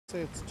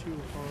say it's too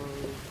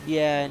hard.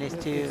 Yeah, and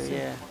it's too, It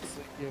yeah. wants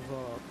to give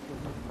up.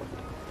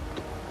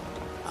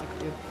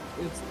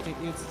 It's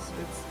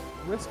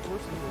risk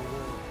versus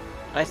reward.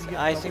 You get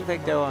I double think the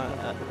like money, though you get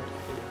double the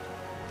experience.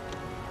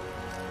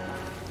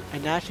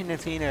 an Ashen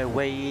Athena is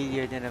way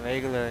easier than a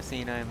regular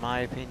Athena in my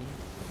opinion.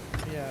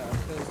 Yeah,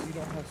 because you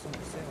don't have so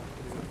much sailing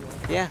to do as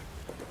well. Yeah.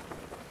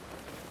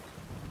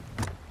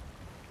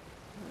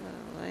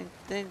 I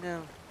think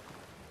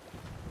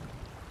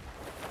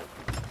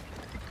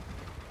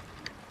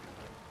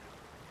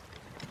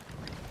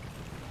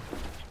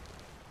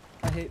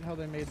I hate how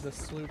they made the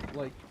sloop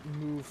like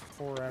move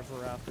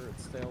forever after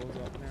its sail is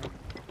up now.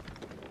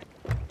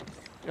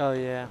 oh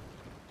yeah.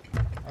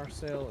 Our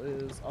sail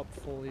is up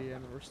fully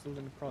and we're still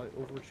gonna probably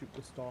overshoot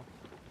the stalk.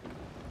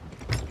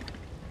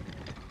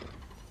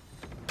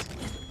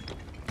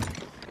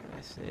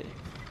 Let's see.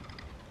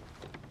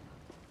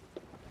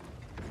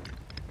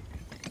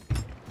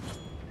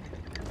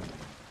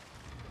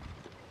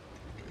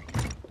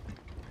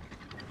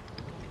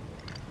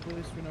 At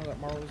least we know that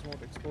Marlins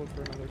won't explode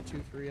for another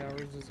 2-3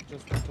 hours as it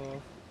just went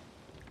off.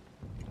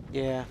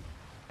 Yeah.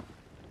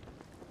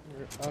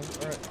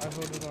 Alright, I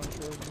voted on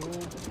Shores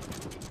Gold.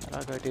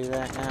 I'll go do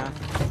that now.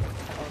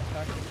 Our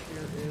tactic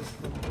here is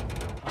from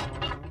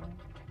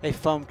They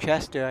foam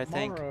Chester, I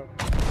think. Mara.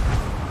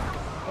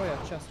 Oh yeah,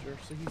 Chester.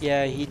 So he's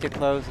Yeah, he's the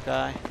close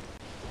guy.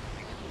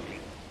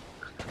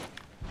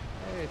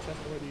 Hey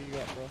Chester, what do you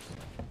got for us?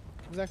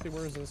 Exactly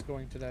where is this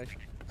going today?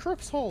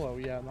 Crook's Hollow,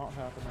 yeah, not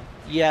happening.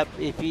 Yep,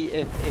 if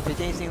it's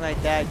anything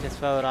like that, just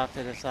throw it off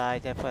to the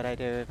side. That's what I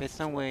do. If it's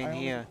somewhere in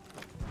here.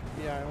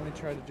 Yeah, I only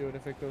try to do it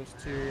if it goes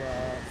to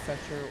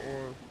Fetcher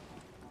or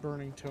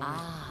Burning Tome.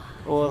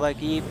 Or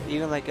like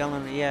even like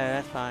Element, yeah,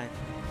 that's fine.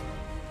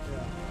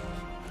 Yeah.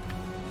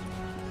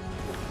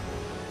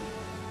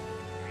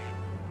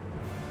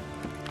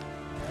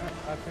 Alright,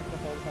 I think the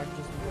whole package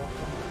is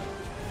welcome.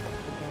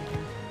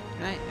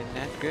 Right, and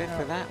that's good Now,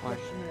 for that the one.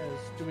 question is,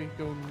 do we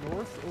go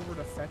north over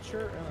to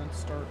Fetcher and then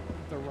start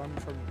the run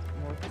from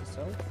north to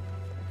south?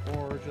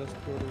 Or just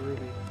go to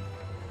Ruby?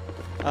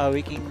 Oh,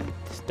 we can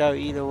start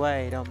either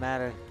way, don't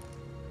matter.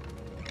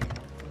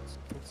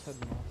 Let's head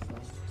north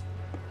then.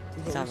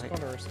 We've at Sounds least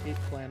got our escape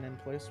plan in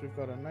place. We've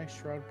got a nice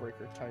shroud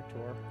breaker tied to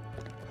our...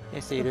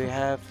 Let's see, do we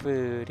have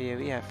food? Yeah,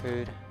 we have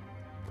food.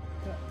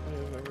 Yeah, that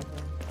is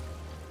everything.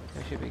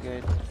 That should be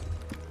good.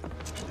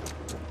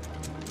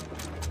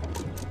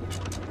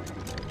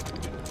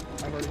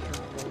 I've already turned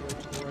the road to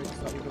the right so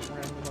that we don't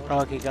ram them over.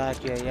 Okay,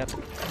 gotcha, yep.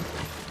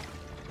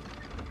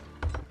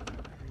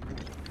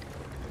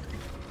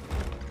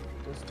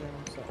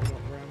 Distance so that we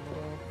don't ram them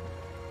over.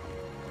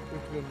 We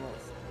have to go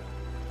north.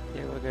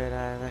 Yeah, we're good.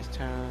 Let's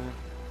turn.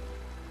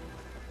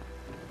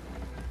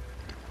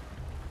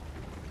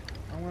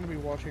 I'm going to be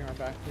watching our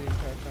back the entire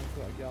time for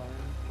that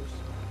galleon. Just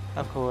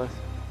Of course.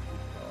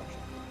 gosh.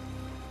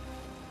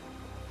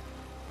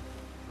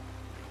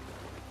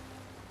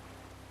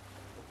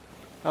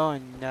 Oh,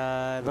 and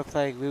it looks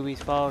like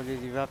Ruby's Falls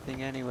is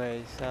erupting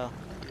anyway, so.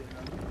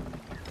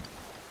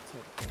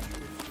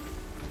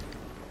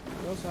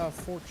 We also have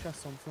 4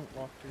 chests on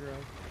Flintlock here,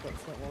 but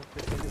Flintlock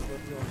is like it's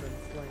left over in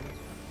flames.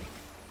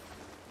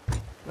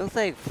 Looks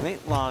like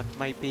Flintlock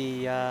might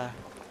be,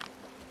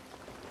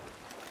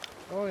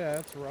 Oh yeah,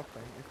 it's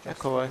erupting. It of just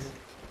course.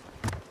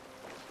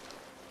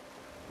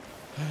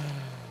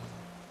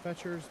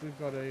 Fetchers, we've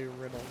got a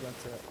riddle,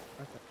 that's it.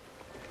 Okay.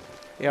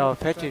 Yo, Oh,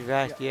 Petra's yeah.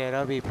 Rest, yeah,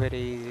 that'll be pretty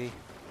easy.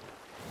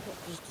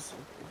 Just a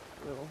simple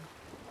riddle.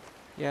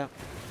 Yep.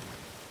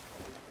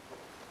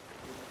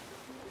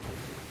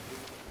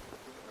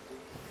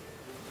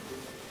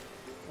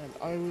 And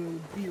I will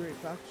be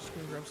right back, just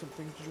gonna grab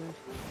something to drink.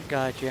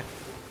 Gotcha.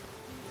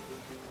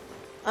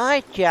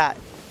 Alright, chat.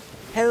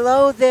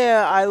 Hello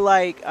there, I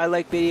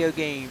like video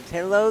games.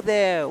 Hello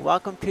there,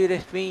 welcome to the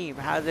stream.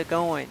 How's it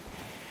going?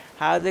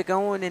 How's it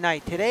going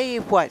tonight? Today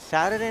is what,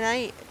 Saturday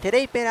night?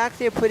 Today's been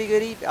actually a pretty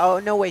good evening. Oh,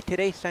 no, wait,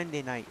 today's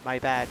Sunday night. My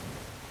bad.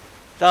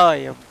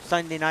 Sorry,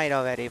 Sunday night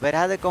already. But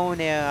how's it going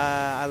there?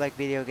 I like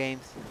video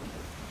games.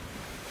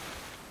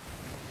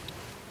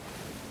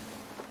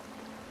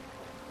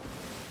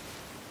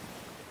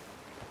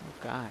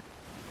 Oh, God.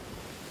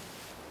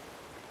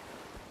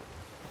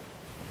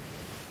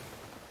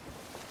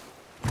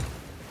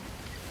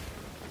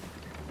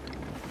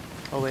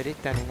 Oh, wait,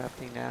 it's done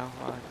erupting now.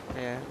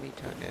 Yeah, let me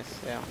turn this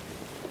down.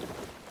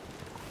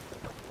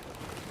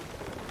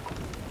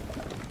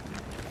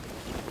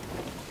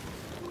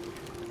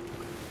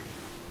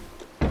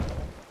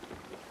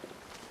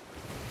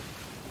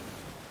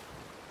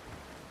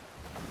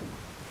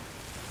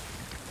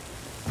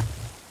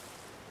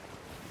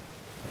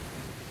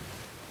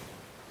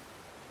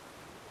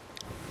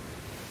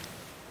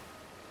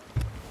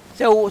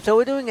 So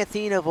we're doing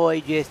Athena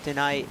Voyages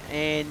tonight,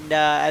 and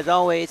as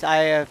always, I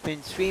have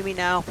been streaming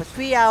now for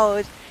 3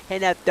 hours,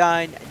 and have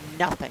done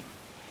nothing.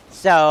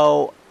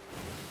 So,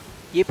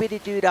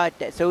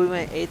 yippity-doo-dah. So we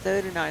went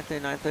 8:30, 9:30,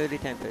 9:30,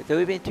 10:30. So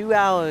we've been 2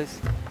 hours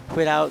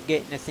without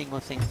getting a single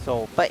thing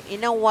sold. But you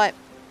know what?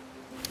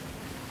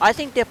 I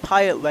think that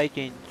pilot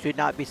legend should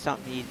not be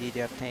something easy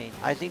to obtain.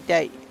 I think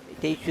that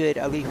they should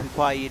at least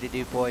require you to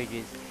do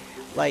voyages.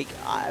 Like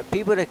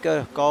people that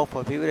go to golf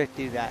or people that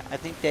do that. I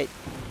think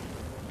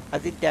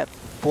that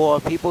for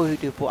people who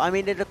do, I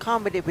mean, there's a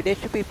common, but there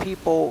should be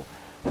people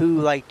who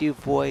like do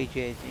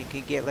voyages and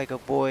can get like a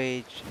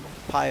voyage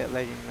pilot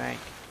legend rank.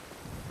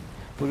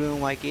 We're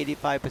doing like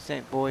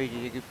 85%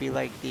 voyages. It could be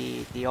like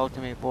the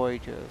ultimate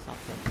voyager or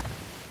something.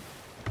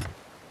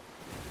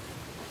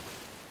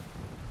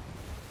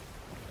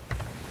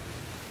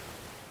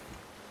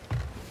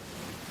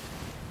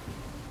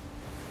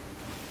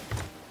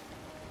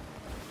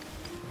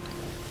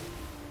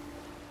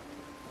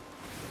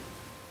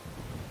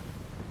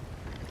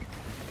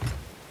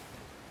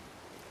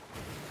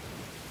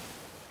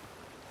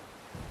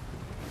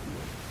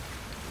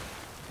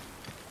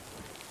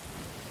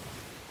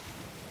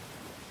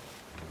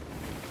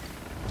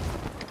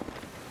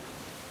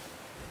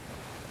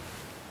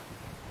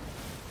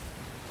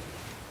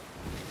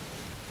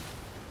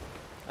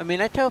 I mean,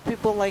 I tell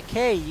people like,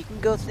 hey, you can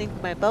go sink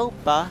my boat,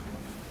 bah.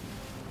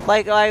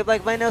 Like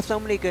if I know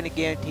somebody gonna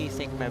guarantee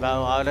sink my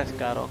boat, I'll just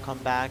go, I'll come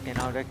back, and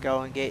I'll just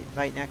go and get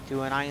right next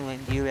to an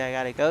island usually I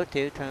gotta go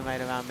to, turn right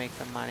around, make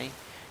some money.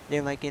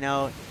 Then like, you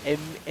know,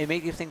 it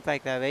makes you think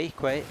like that they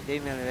quit, they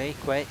really they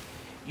quit.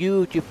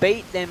 You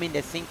bait them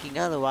into sinking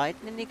otherwise,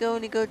 and then you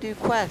go do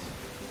quests.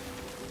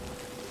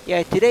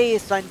 Yeah, today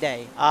is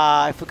Sunday.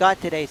 I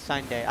forgot today's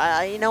Sunday.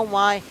 You know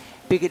why?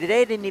 Because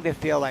today didn't even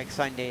feel like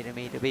Sunday to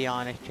me, to be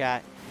honest,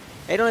 chat.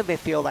 It don't even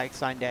feel like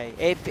Sunday.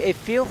 It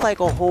feels like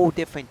a whole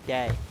different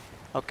day,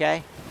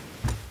 okay?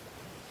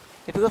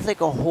 It feels like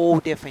a whole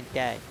different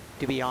day,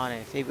 to be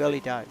honest. It really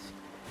does.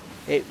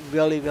 It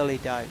really, really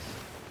does.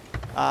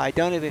 It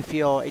don't even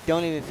feel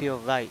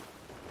right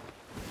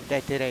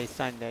that today's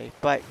Sunday,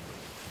 but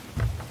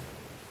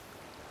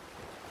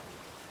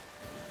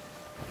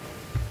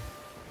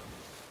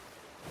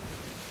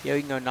yo,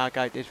 you can go knock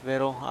out this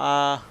riddle.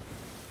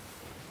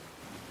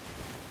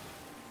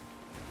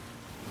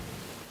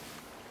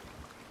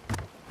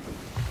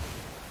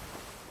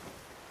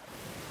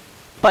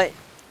 But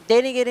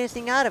they didn't get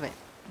anything out of it.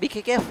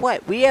 Because guess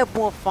what? We have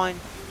more fun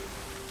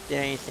than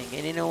anything.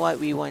 And you know what?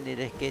 We wanted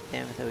to get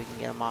them so we can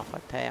get them off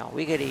our tail.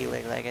 We could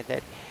easily, like I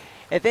said.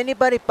 If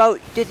anybody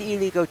boat, just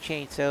easily go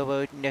change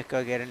server and just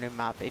go get a new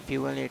map if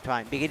you're willing to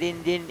try. Because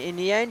in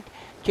the end,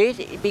 because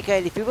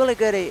if you're really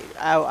good at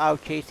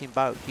out chasing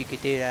boats, you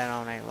could do that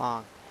all night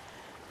long.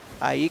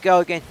 You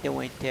go against the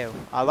wind too.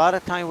 A lot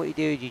of time what you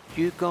do is you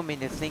juke them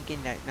into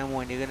thinking that number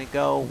one, they're going to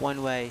go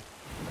one way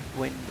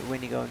when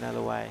you go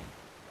another way.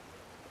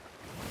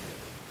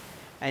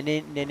 And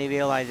then they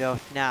realize, oh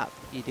snap,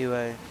 you do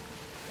a...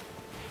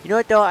 You know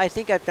what though, I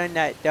think I've done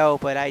that though,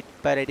 but I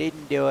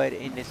didn't do it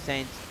in the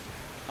sense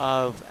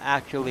of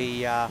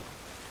actually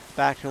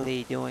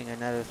doing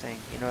another thing,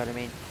 you know what I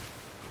mean?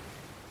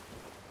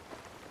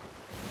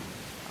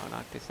 I'll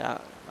knock this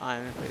out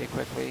pretty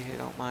quickly, if you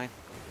don't mind.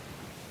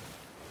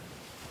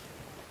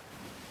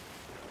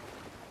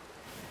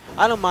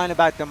 I don't mind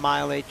about the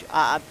mileage,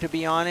 to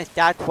be honest,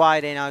 that's why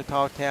they now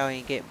tall tale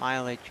and get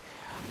mileage.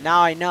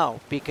 Now I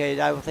know, because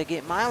I was like,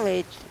 get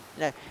mileage.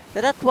 So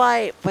that's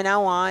why, from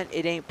now on,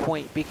 it ain't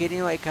point. Because, you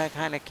know, it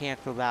kind of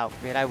cancels out.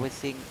 But I would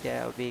think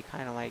that it would be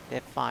kind of like,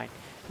 that's fine.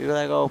 We were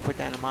like, oh, put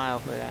down a mile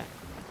for that.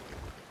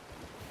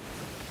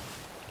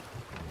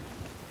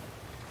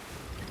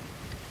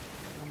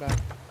 I'm back.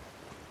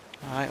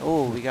 Alright,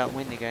 oh, we got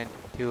wind again.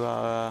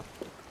 To,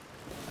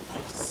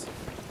 Nice.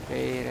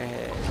 fade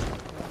ahead.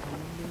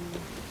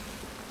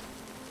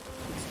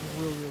 It's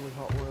really, really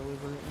hot where I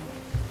live right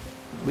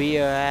now. We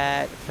are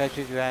at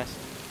Fletcher's Rest.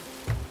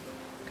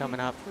 Coming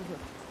up.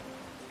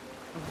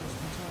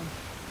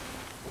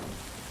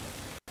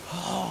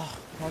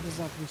 Why does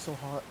that have to be so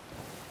hot?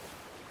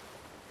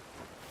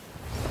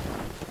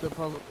 That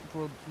probably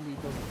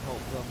doesn't help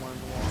that I'm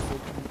wearing a long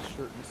sleeve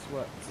shirt and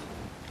sweats.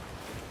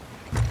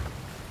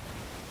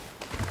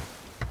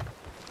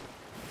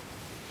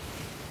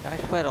 I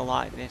sweat a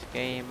lot in this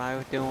game. I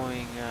was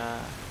doing,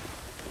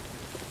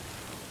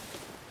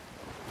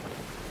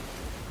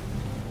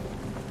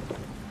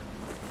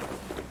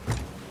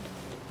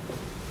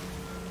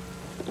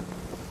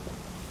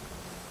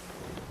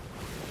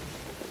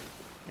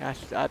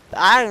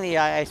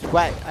 I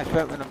sweat. I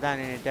sweat when I'm down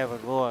in the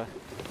Devil's Roar.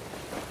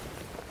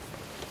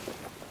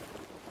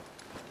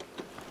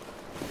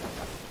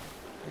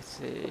 Let's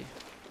see.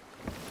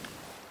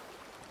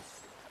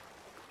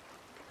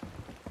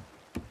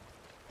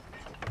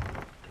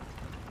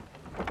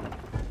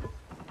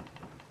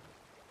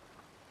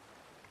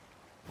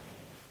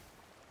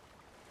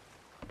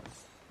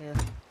 Here.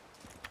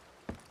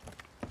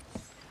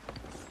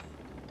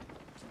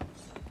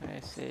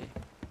 Let's see.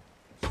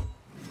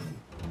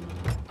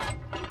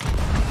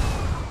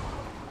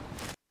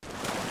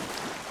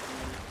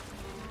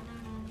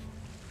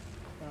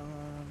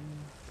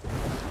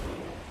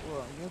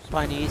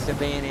 Funny,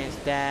 Savannah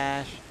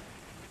Stash.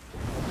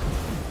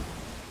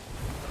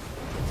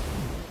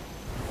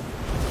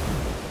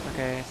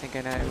 Okay, I think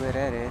I know where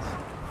that is.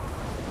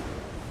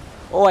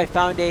 Oh, I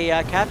found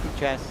a captain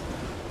chest.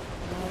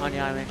 on the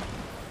island.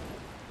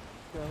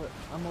 Grab it.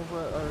 I'm over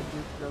at our dude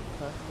to grab the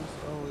packages.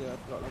 Oh yeah, I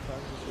forgot my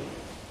packages here.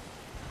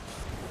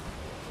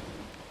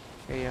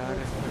 Here you are.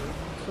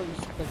 So you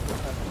should pick the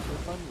packages here.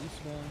 Find the East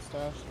Van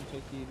stash and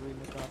take the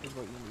Remus map is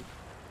what you need.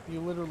 You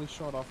literally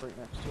shot off right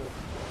next to it.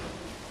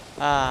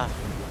 Ah.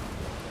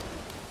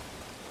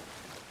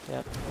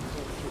 Yep. So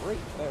it's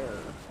right there.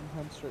 And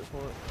head straight for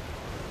it.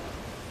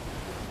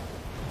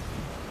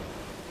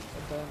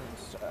 Abandoned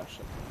stash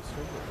at least.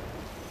 Right here.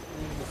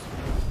 Remus.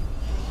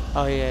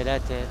 Oh yeah,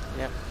 that's it.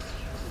 Yep.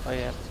 Oh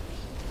yeah.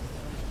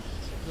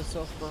 The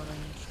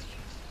self-burning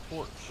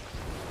torch.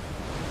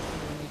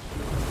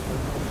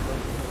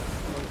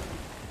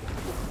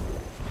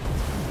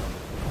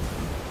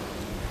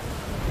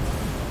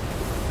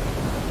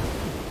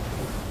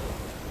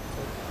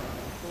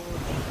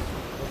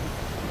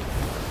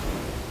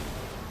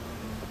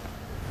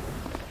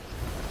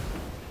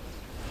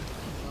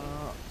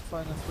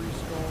 Find the 3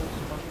 skulls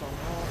marked on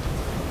wall.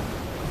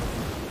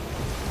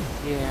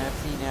 Yeah, I've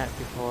seen that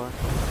before.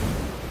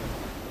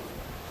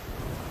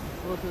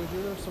 Look over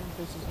here, there's some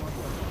places marked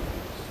on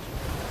northeast.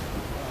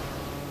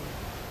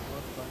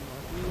 Left by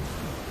northeast.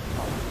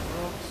 Top of the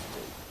rocks.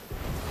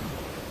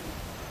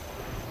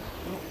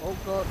 Oh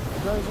god,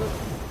 geyser.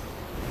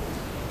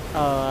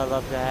 Oh, I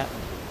love that.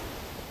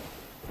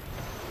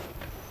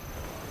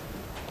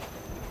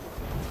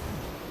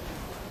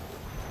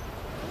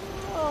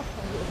 Oh,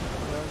 I'm getting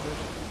geyser.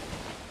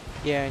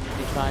 Yeah, and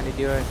you're trying to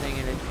do everything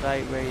and it's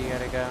right where you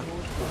gotta go.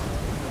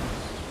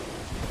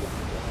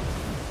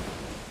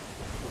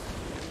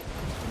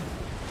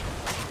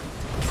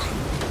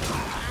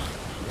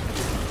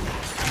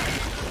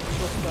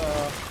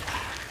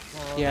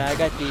 Yeah, I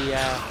got the,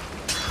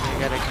 I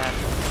got a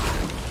capture.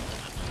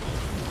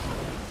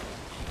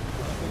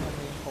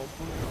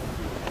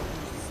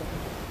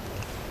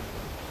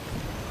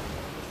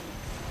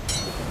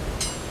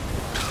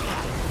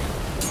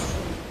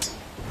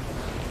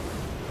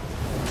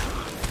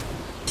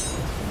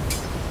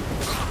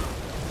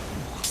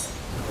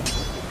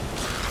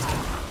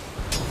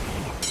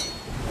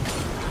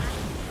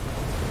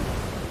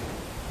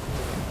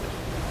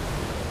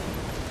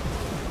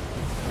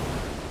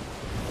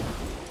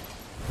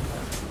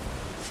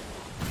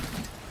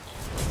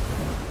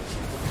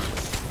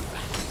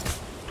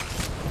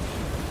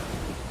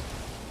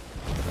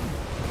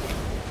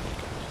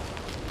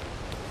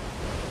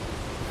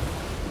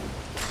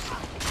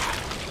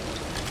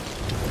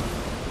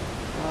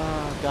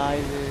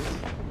 Geysers.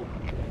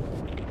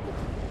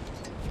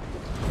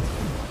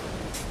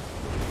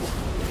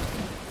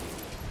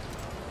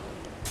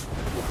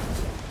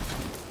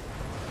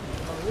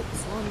 Oh,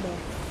 it's one more.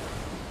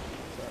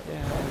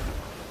 Yeah.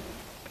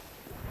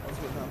 I was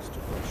getting honest to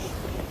push.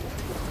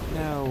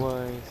 No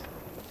worries.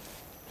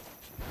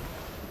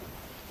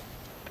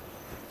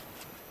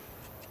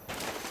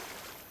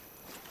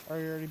 Are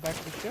you already back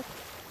to the ship?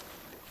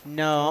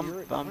 No, Oh,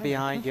 you're I'm right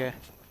behind you.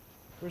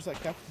 Where's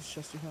that captain's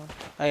chest you found?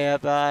 Oh yeah,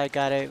 but I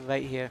got it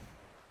right here.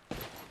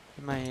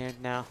 In my hand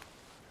now.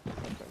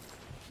 Okay.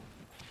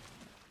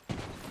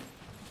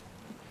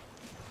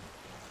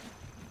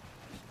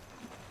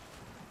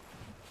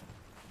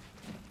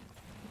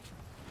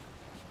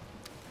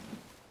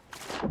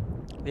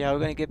 Yeah, we're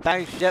gonna get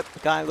back to the ship.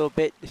 Got a little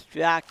bit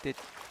distracted.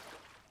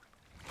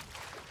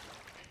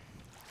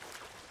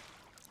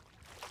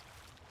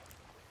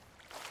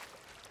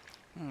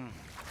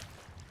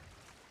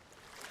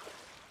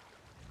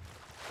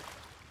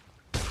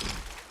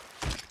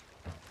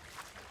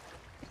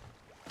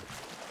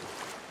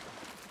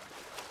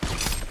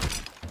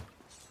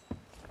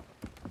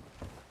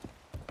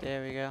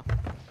 There we go.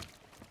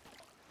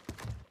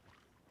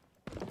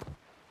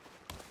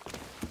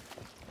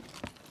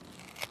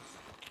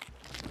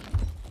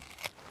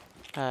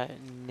 Alright,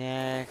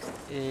 next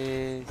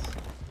is...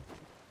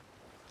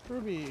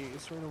 Ruby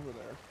is right over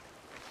there.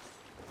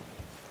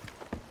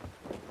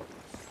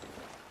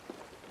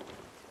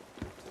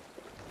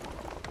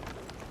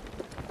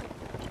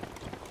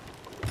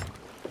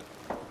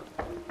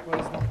 Why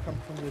does not come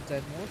from the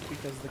dead north?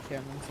 Because the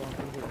cannon's on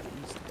over to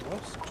east and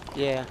west.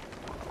 Yeah.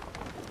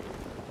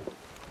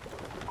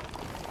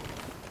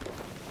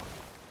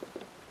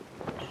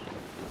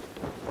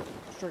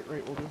 Straight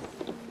right will do.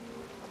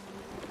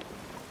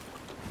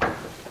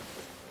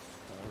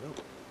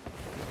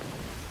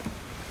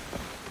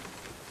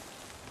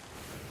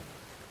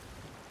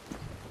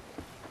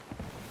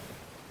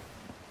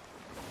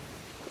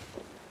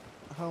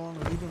 How long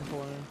have you been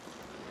playing?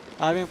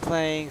 I've been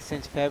playing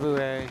since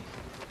February.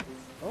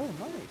 Oh,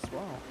 nice.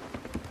 Wow.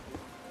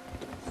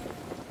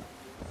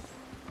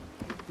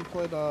 You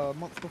played a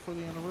month before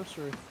the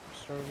anniversary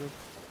started.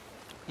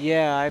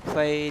 Yeah, I've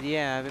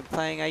been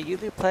playing, I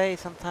usually play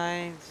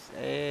sometimes,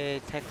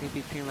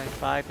 technically between like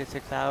 5 to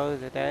 6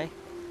 hours a day.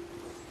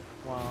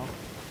 Wow.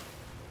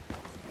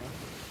 Yeah.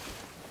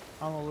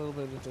 I'm a little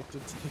bit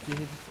addicted to the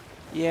game.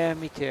 Yeah,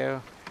 me too.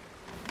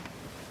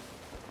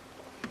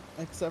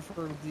 Except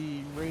for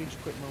the rage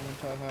quit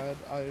moment I had,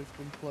 I've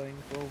been playing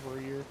for over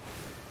a year.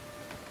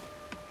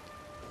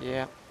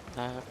 Yeah.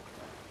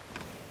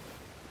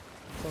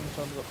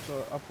 sometimes up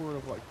to upward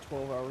of like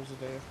 12 hours a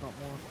day, if not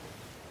more.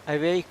 I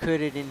really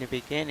quit it in the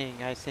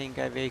beginning. I think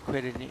I really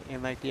quit it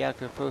in like the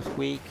after first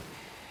week.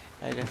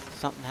 I just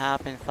something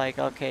happens like,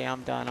 okay,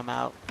 I'm done, I'm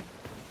out.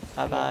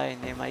 Bye bye.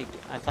 And then like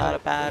I thought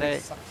about really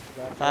it, sucks for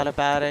that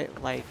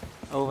game. like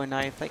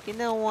overnight. Like, you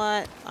know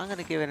what? I'm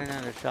gonna give it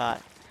another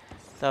shot.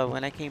 So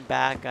when I came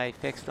back, I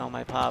fixed all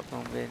my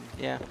problems, and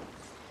yeah,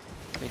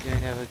 been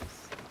doing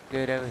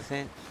good ever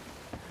since.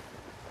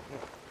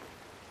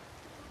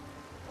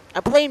 I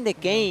blamed the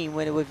Yeah. game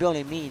when it was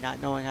really me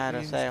not knowing how The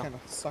to game just sail. kind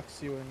of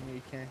sucks you and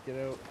you can't get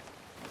out.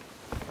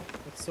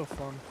 It's so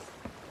fun.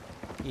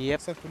 Yep.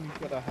 Except when you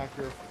get a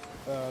hacker,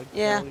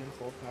 Yeah. galleon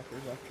full of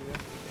hackers after you.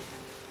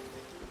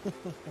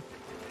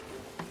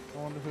 I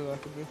wonder who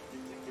that could be.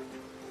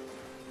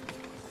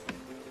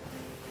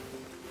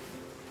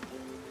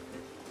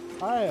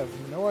 I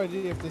have no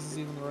idea if this is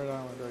even the right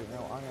island right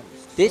now. I am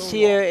This so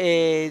here lost.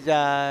 is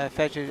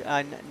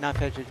not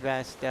Fetcher's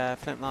Rest,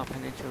 Flintlock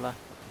Peninsula.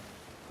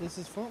 This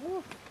is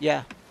Flintlock?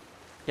 Yeah.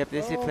 Yep,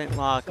 this is Oh, okay.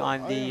 Flintlock So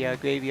on the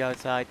graveyard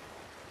side.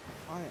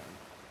 I am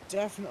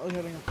definitely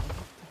heading up.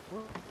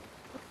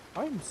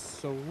 I'm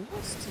so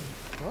lost.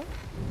 What?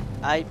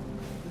 I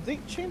Did they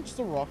change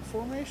the rock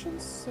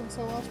formations since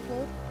I last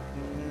played?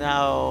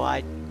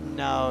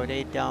 no,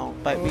 they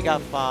don't. But we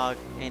got fog,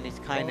 and it's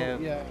kind Oh,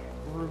 of. yeah.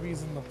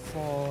 Rubies in the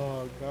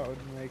fog. That would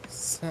make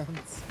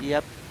sense.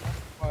 Yep.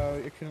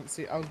 You couldn't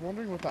see. I was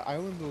wondering what the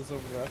island was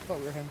over there. I thought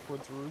we were heading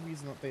towards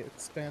rubies and that they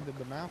expanded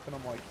the map, and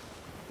I'm like,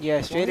 Yeah, why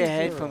is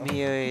there from a...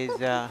 here is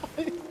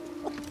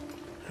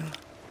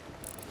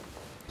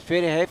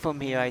straight ahead from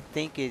here. I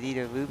think is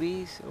either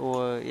rubies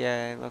or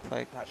yeah, it looks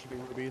like. That should be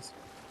rubies.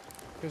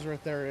 Because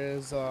right there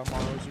is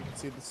Mars. You can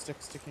see the stick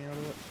sticking out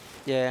of it.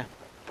 Yeah.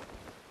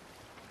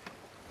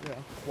 Yeah.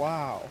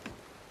 Wow.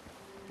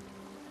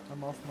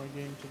 I'm off my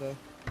game today.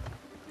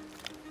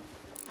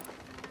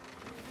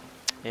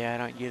 Yeah, I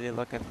don't usually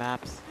look at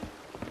maps.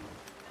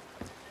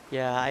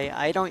 Yeah,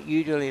 I don't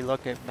usually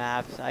look at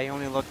maps. I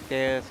only look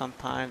there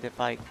sometimes if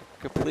I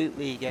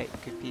completely get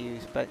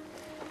confused, but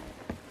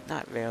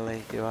not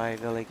really do I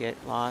really get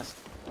lost.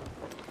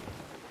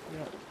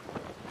 Yeah.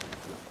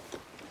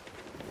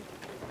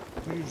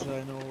 Usually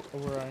I know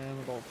where I am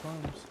at all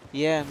times.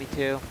 Yeah, me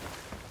too.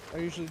 I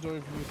usually don't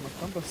even use my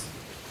compass.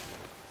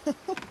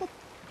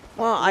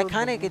 Well, I Or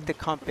kind the of get wind. the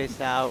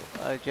compass out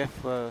just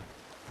for...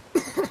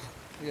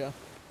 Yeah.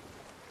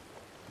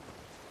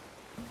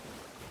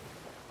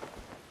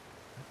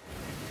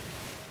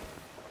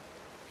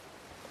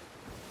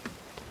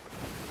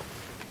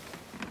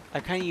 I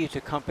kind of use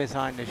the compass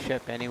on the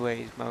ship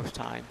anyways, most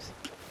times.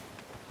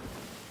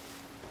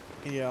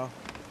 Yeah.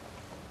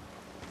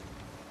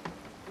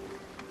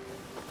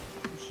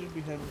 We should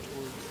be heading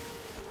towards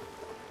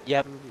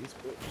Yep. rubies,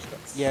 but it just got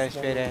Yeah,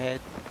 straight swallowed.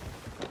 ahead.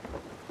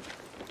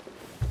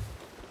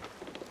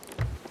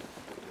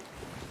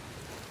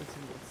 It's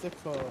in the thick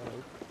fog.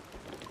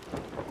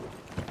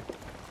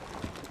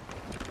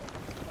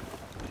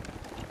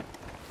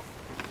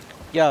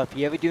 Yo, if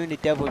you ever doing the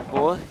Devil's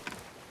Roar,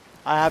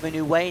 I have a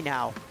new way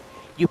now.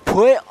 You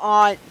put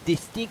on the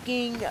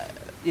stinking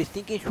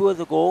shore of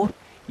the gold.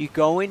 You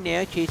go in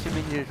there, chase them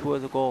into the shore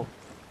of the gold.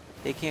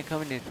 They can't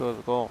come in the shore of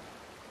the gold.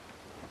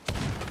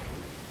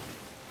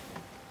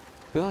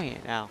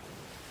 Brilliant now.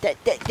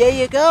 There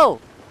you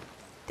go.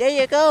 There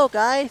you go,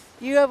 guys.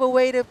 You have a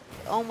way to.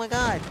 Oh my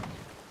God.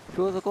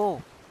 Shore of the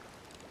gold.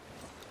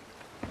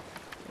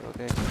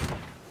 Okay.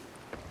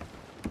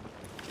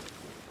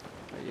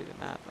 I do the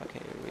map.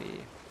 Okay,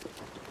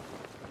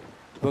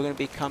 we're gonna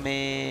be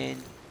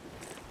coming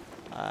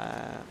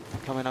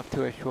up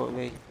to it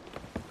shortly.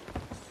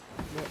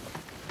 Yep.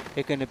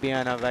 It's gonna be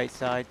on our right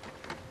side.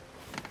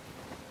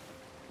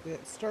 Yeah,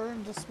 it's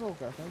starting to smoke,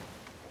 I think.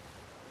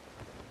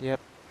 Yep.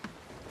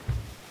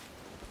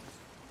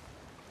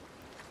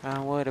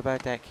 I'm worried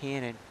about that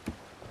cannon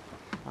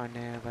on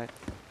there, but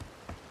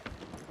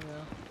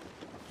Yeah.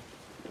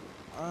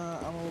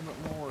 I'm a little bit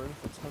more worried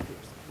if it's going to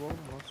explode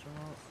on us or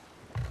not.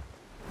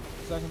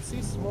 Because I can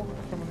see smoke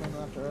coming in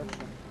that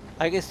direction.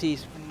 I can see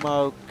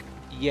smoke.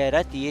 Yeah,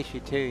 that's the issue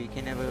too. You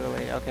can never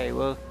really. Okay,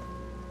 well.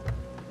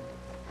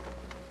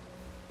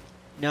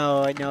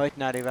 No, it's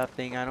not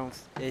erupting. I don't.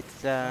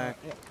 It's Yeah.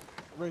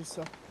 Race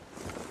up.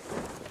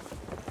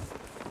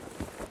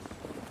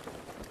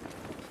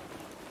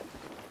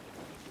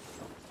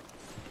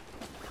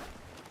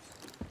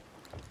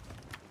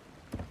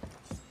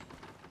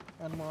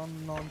 And we're on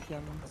the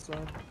non-cannon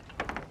side.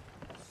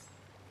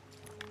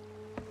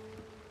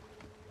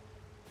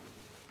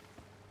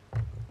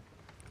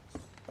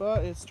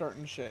 But it's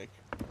starting to shake.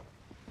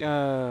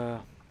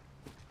 Well,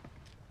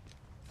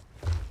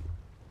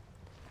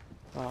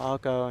 I'll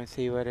go and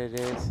see what it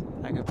is.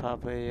 I could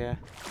probably. I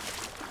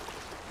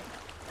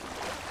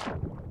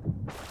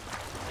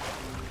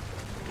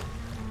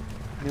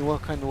mean,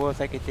 what kind of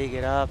worth I could dig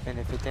it up, and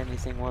if it's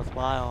anything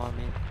worthwhile, I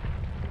mean.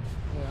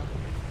 Yeah.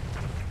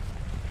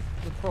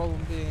 The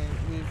problem being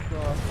we've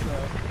got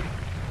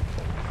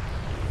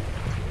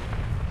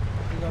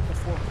the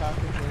 4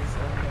 packages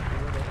and we have to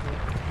rid of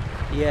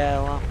it. Yeah,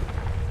 well.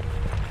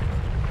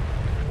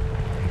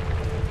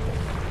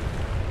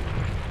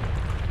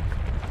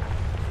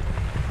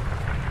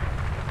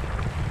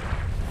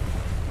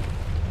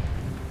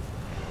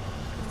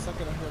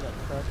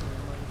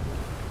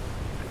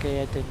 They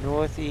at the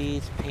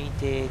northeast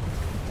painted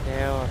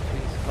tail of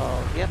three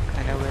skulls. Yep,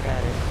 I know where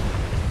that is.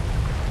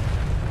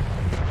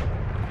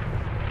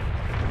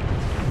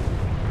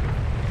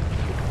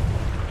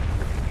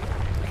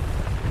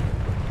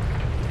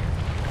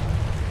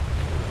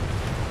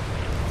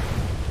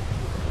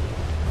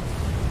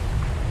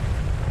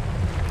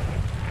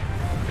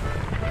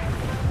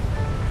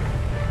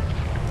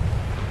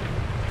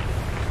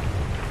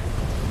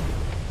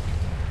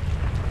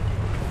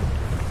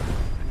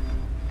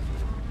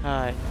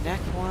 Alright,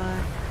 next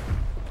one.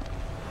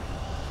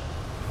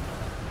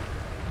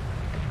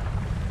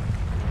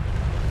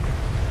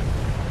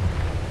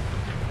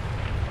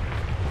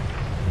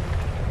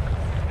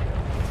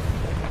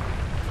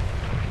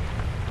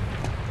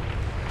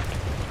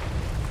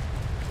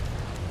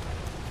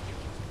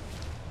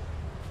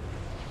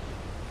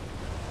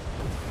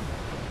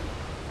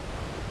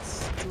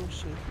 Still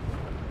shaking.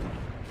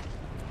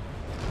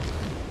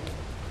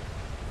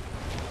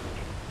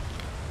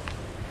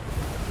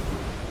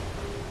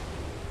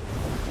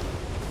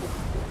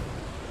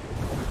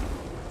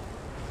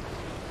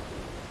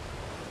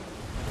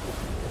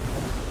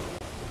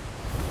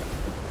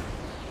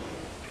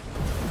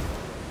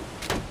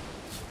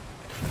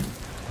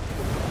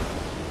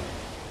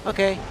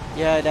 Okay,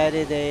 yeah, that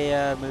is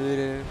a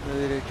murder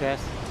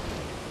chest.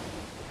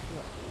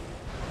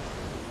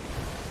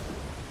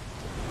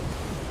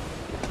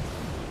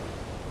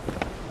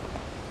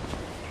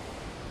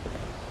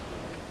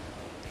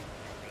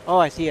 Oh,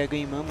 I see a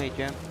green mermaid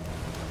gem. We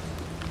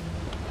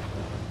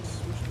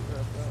should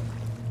grab that.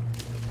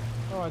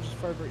 Oh, I just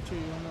fired right to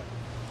you on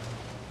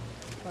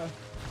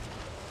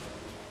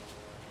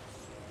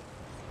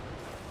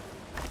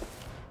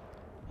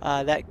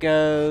it. That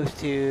goes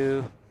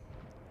to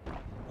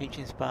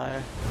Ancient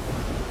Spire.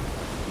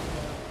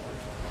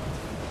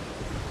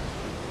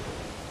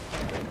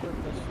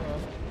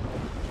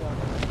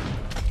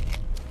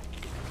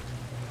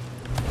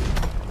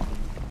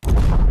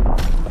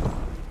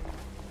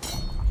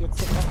 Get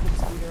some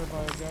buckets to there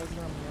by a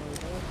geyser on the other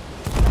day.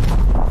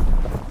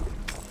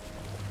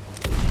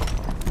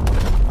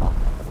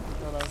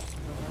 Thought I was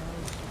somewhere.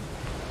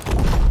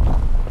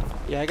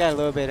 Yeah, I got a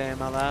little bit of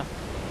ammo left.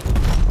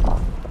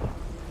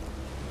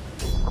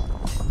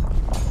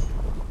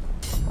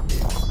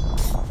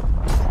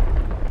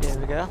 There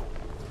we go.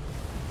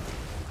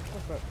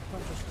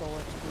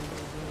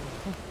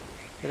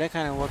 So that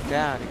kind of worked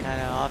out. It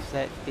kind of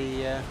offset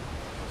the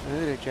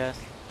murder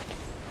chest.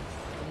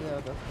 Yeah,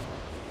 definitely.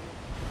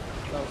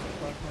 That was the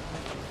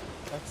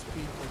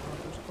XP for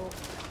Hunter's Cult.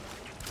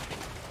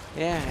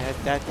 Yeah,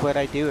 that's what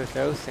I do with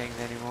those things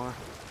anymore.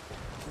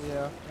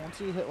 Yeah, once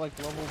you hit like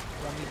level 20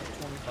 to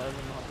 25 in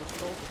Hunter's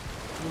Cult,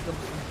 it becomes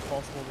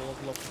impossible to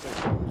level up the big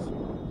ones.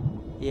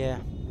 Yeah.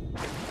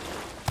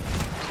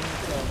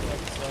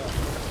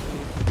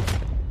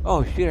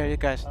 Oh shoot, I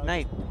just got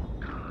sniped.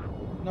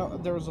 No,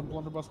 there was a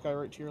blunderbuss guy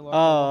right to your left.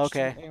 Oh,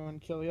 okay. Aim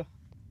and kill you.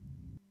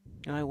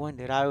 I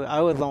wondered.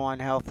 I was low on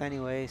health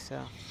anyway,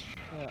 so.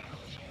 Yeah.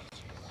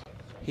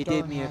 He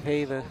did me a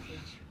favor.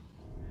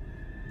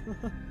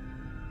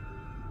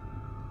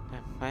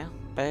 Well,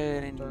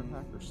 better than... Darn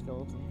hacker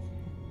skeletons.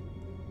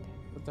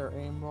 With their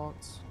aim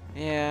bots.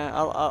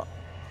 Yeah,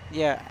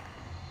 yeah,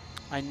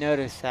 I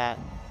noticed that.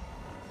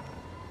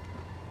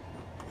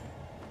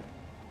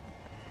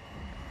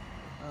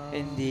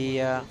 In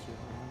the,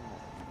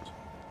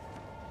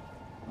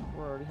 We're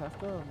already half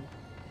done.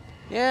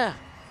 Yeah.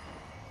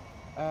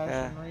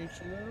 Ashen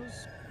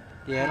ratios.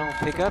 Yeah, I don't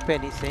pick up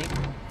anything.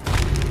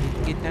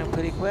 You get done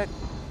pretty quick.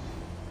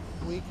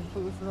 We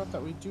completely forgot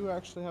that we do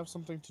actually have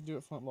something to do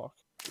at Flintlock.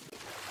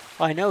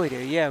 Oh, I know we do.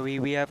 Yeah,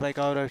 we have like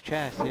all those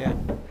chests. Yeah.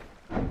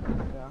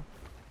 Yeah.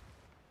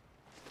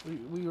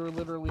 We were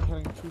literally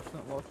heading to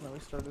Flintlock and then we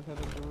started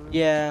heading to Ruby.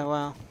 Yeah,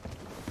 well.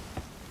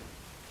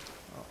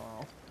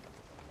 Uh-oh.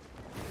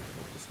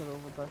 Just head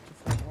over back to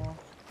Flintlock.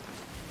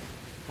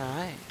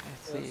 Alright,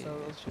 let's see. So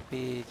It should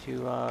be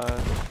to our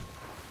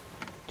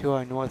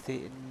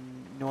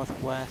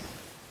northwest.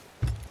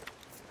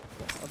 Yeah,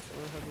 that's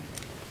where we're headed.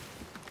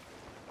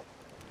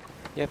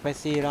 Yep, I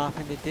see it off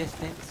in the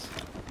distance.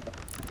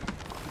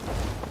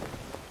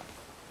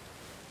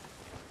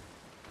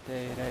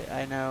 Dude,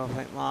 I know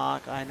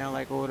Flintlock, I know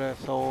like Order of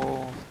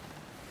Souls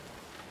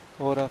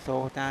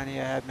down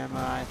here. I've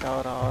memorized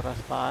all the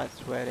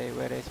spots where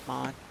they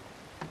spawn.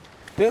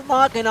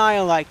 Flintlock and I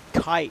are like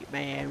tight,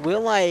 man. We're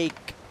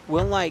like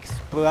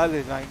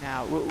brothers right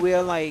now.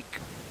 We're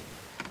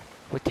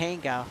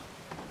tango.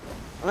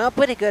 I'm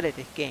pretty good at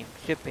this game.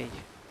 Should be.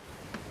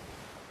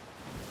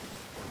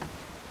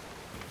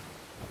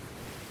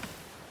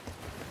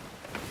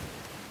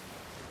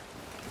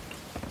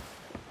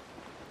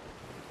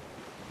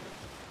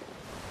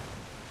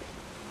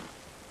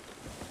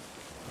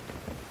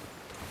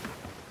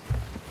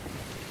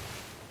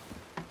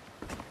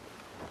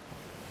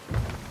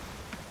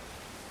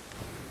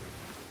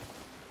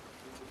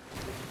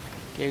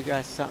 Okay, we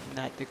got something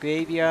at the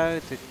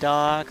graveyard, the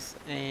docks,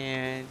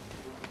 and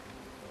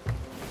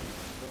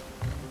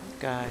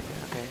guys,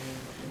 okay,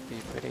 should be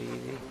pretty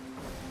easy.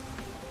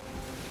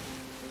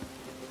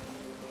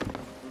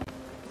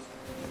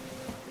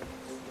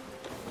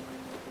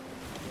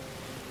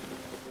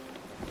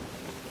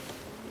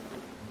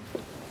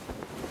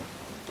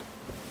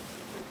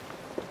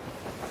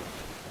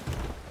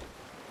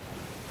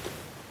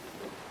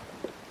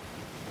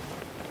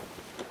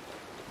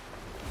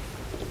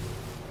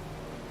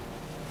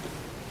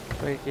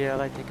 Would you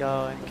like to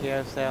go and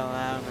carousel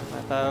around with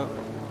my boat?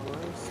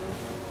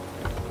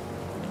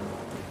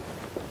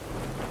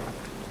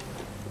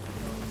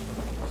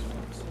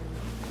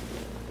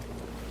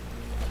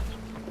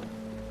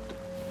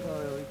 No,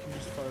 really, you can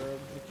just fire out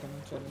the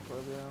cannon technically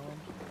of the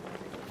island.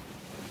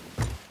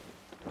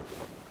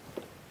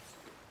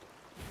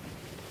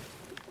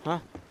 Huh?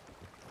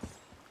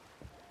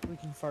 We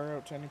can fire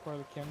out to any part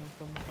of the cannon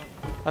from the front.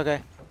 Okay.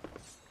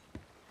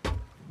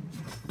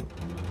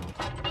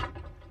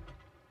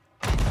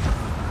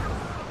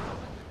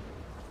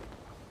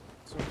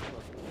 So,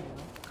 about the cannon.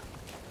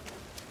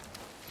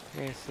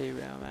 Let's see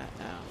where I'm at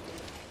now.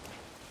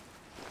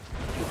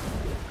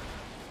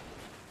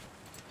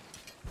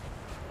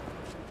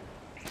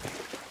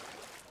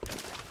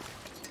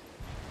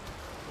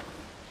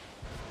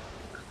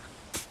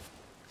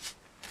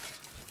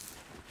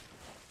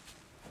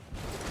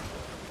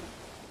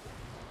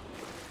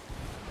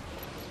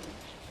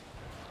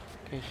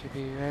 Okay, should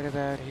be right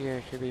about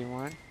here. Should be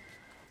one.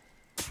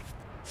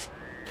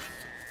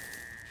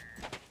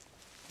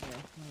 Yeah,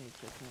 let me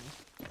check in.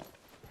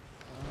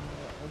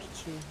 There's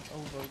 2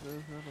 over by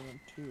Graveyard and then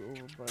 2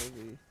 over by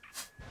the...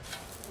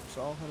 So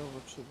I'll head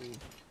over to the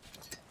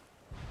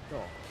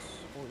docks.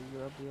 Or you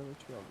grab the other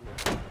 2, I'll do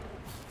it.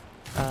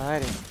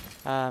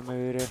 Alrighty.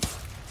 Moved it.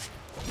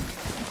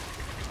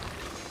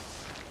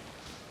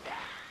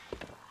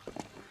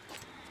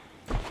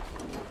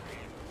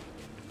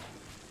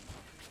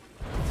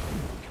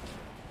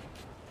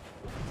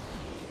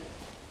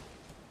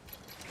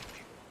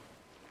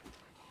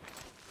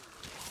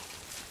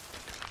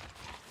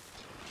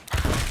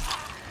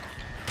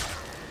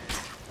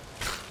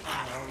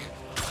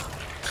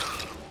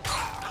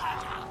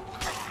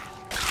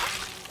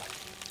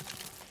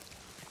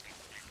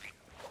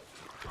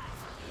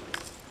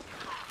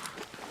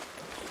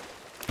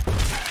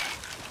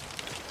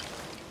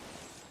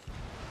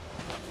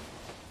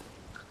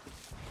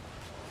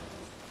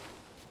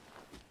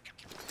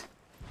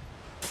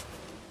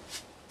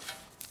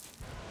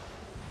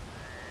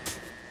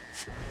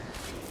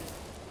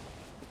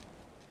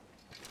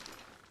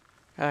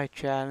 Alright,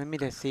 Chad, let me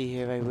just see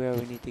here right where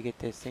we need to get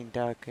this thing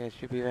dug. It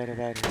should be right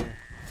about here.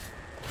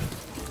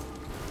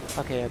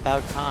 Okay,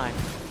 about time.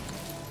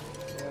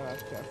 Yeah,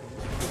 that's Captain.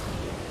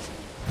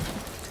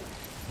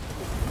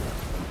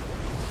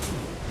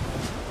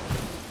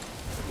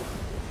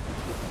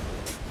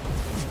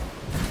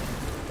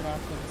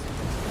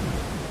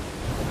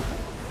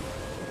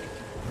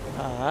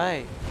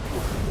 Alright.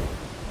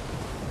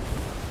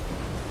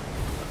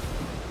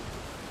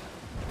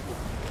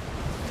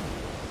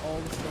 All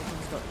the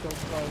skeletons got killed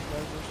by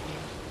divers.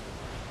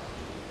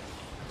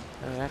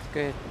 Oh, that's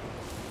good.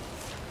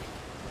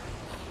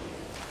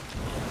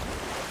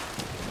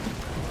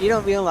 You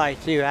don't realize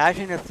too,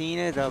 Ashen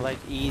Athena, they're like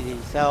easy.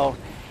 So,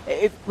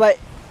 but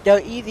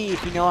they're easy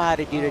if you know how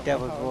to do the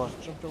devil's I work.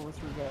 just jumped over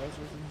 3 guys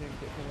and didn't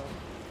get hit up.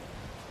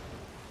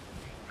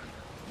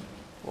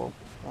 Whoa.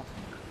 Whoa.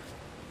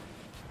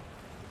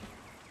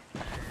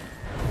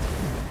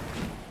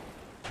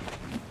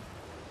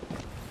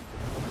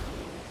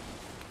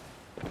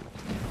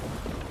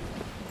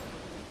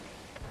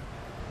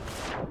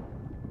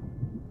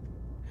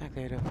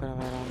 Okay, to put them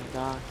right on the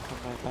dock. Come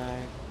right by.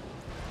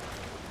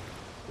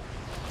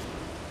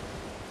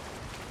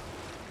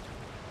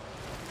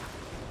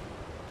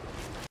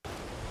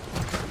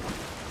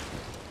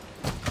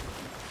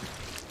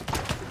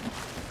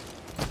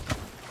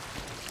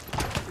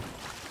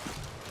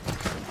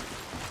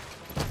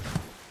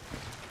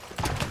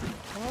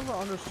 I never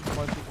understood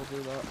why people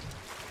do that.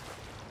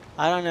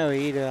 I don't know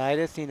either. I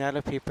just seen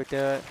other people do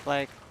it.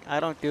 Like, I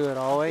don't do it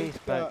always,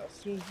 but as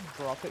soon as you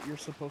drop it, you're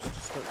supposed to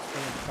start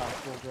staying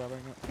fast while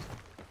grabbing it.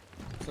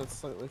 So it's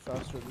slightly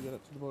faster to get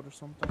it to the boat or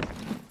something.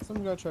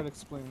 Some guy tried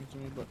explaining to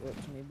me, but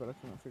I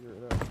couldn't figure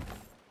it out.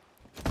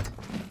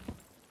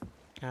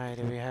 alright,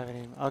 do we have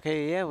any?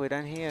 Okay, yeah, we're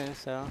done here,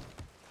 so.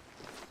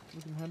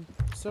 We can head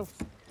south.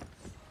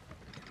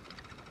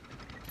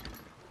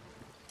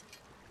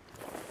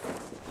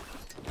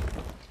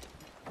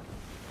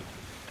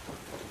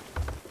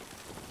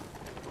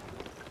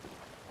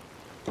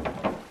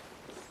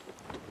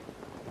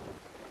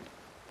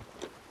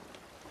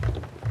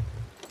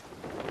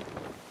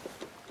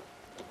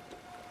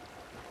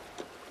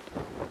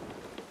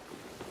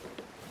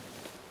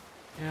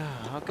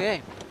 Yeah,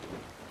 okay.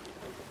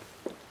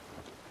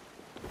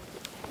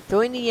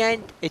 So in the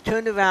end, it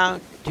turned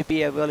around to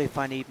be a really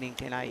fun evening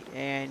tonight,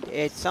 and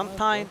it's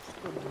sometimes.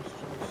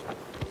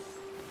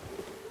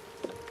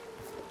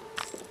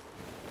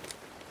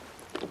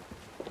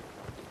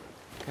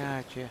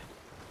 Gotcha.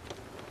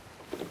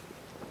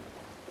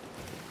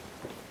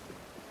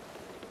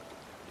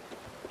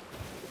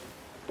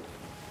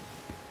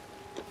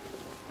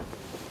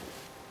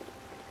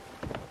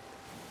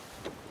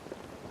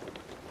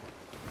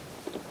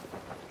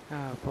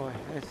 Oh boy,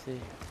 let's see.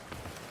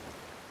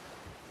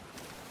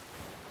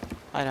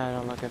 I know I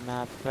don't look at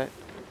maps, but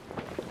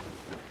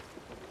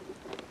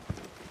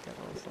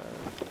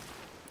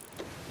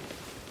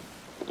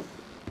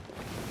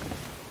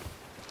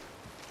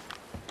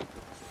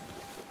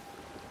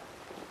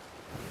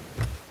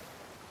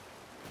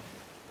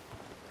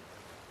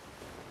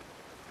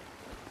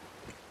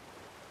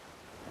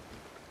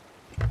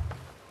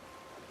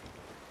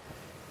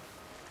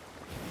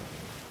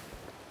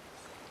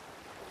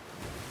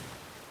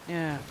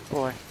Yeah,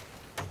 boy.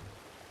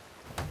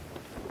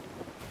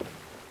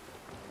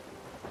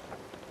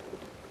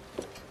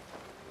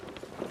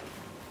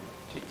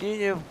 So you need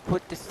to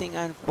put this thing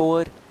on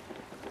board.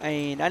 I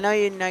mean, I know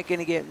you're not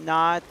gonna get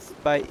knots,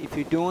 but if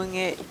you're doing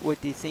it with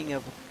the thing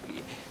of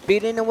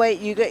beating the weight,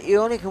 you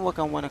only can work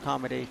on one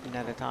accommodation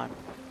at a time.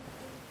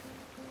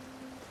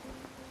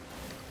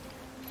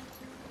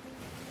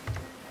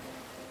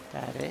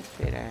 That is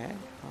straight ahead.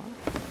 Huh?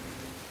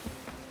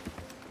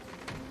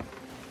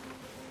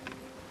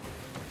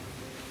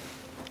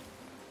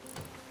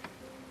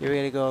 You're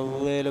gonna go a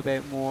little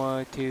bit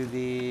more to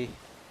the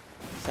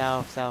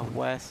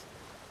southwest.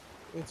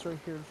 It's right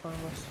here in front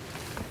of us.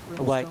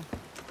 What? Brimstone.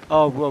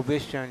 Oh, well,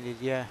 Bridgestone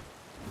is, yeah.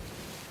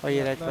 Oh,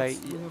 yeah, that's right.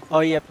 We have Oh,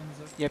 four yep. captains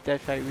there. Yep,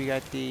 that's right. We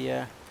got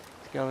the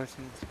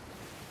skeletons.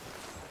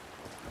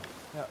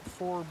 Yeah,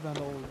 4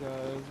 metal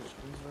guys, which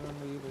means they're gonna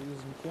be either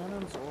using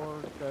cannons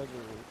or geysers.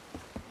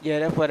 Yeah,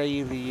 that's what I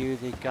usually use,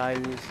 the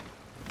geysers.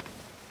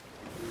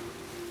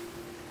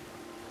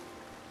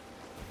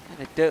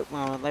 Kind of dope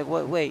moment. Like,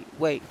 what? Wait.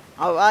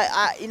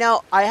 Oh, you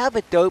know, I have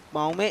a dope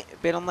moment,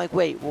 but I'm like,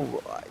 wait,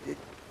 well,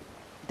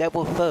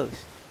 double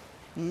first.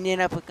 And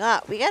then I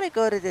forgot, we gotta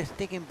go to this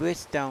stinking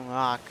Bridgestone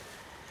rock.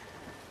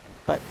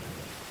 But,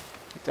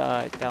 it's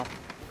alright though.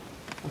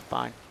 We're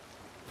fine.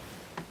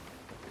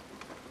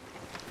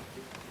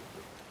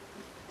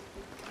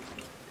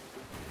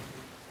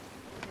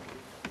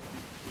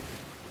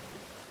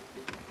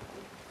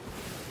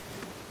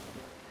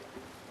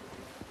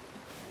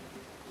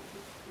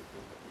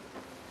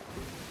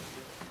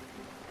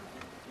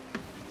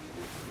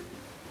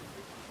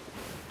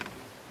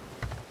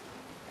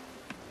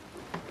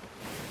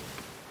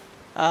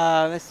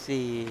 Let's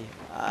see.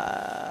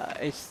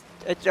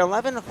 It's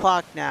 11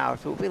 o'clock now,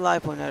 so we'll be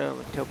live for another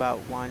until about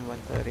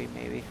 1:30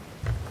 maybe.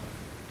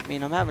 I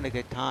mean, I'm having a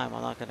good time.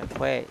 I'm not gonna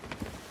quit.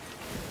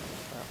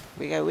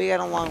 We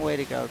got a long way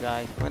to go,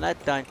 guys. We're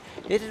not done.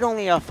 This is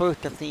only our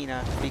first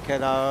Athena,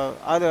 because our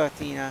other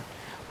Athena,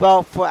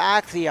 well, for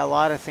actually a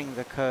lot of things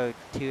occurred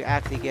to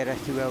actually get us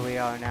to where we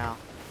are now.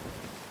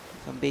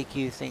 Some big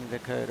huge things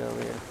occurred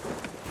earlier.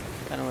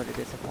 Kind of what a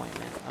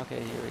disappointment. Okay,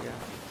 here we go.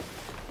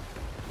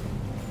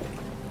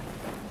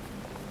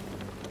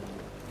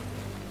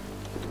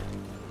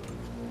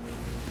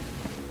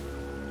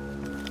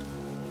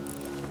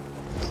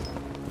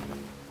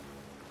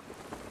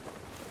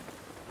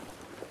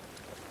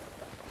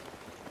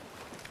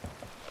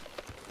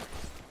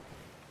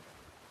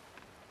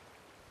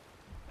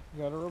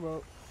 Got a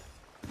rowboat.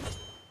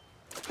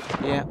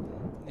 Yeah,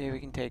 we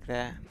can take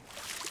that.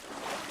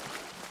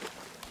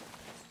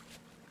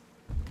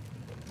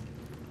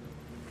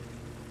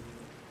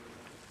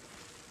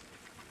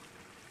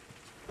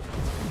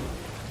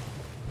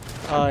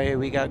 Oh yeah,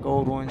 we got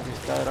gold ones to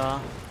start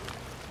off.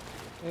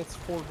 It's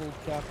 4 gold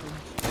captains.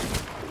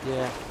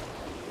 Yeah.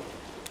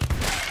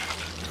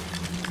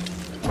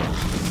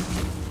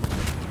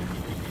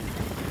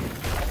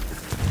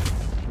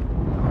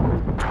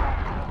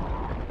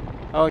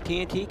 Oh,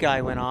 TNT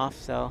guy went off,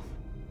 so.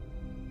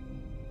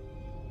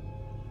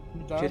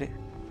 You died?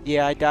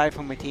 Yeah, I died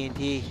from a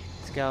TNT.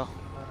 Let's go.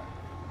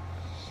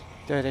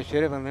 Dude, I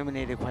should have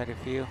eliminated quite a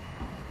few.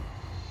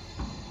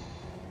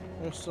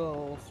 There's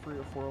still 3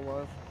 or 4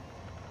 alive.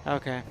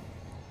 Okay.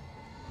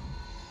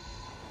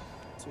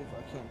 Let's see if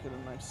I can't get a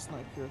nice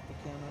snipe here at the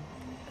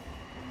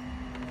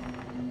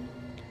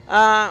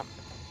cannon.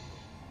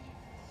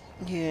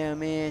 Yeah,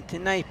 man,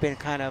 tonight's been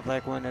kind of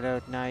like one of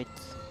those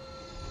nights.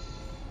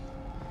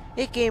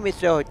 This game is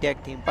so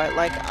addicting, but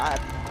like, I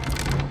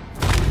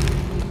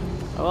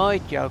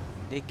always joke,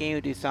 this game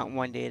will do something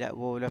one day that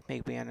will just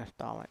make me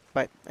uninstall it.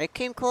 But it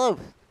came close.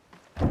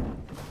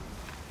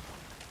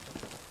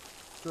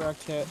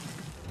 Direct hit.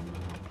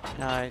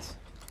 Nice.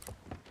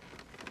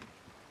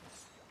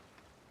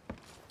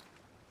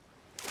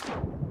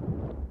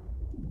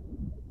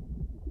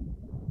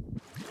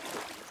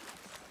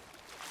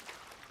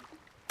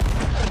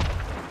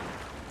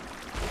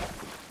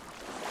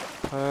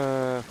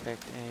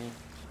 Perfect aim.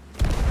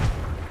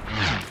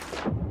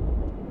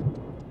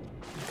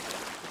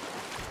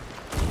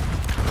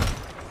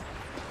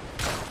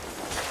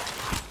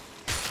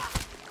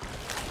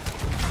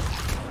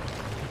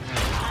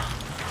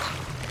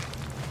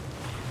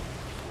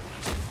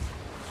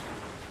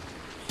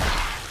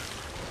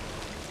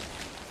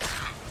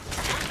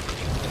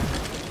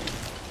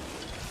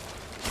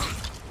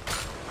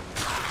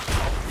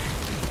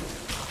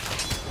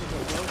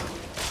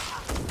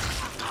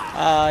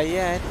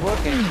 Yeah, it's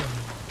working.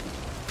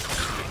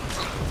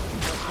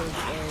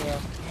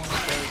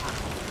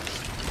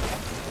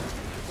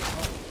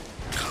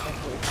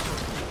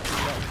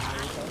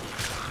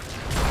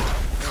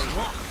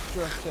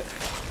 Direct hit.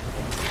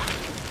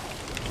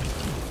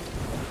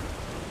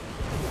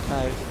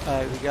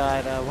 Alright, we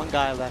got one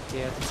guy left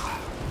here.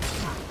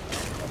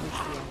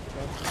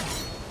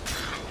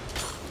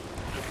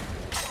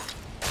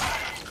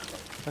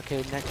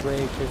 Okay, next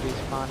wave should be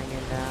spawning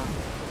in now.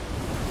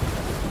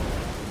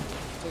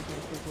 Taking a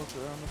quick look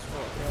around this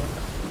spot,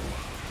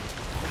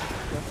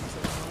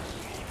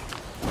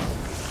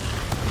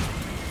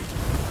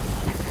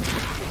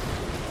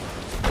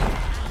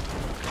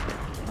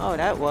 Oh,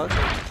 that worked.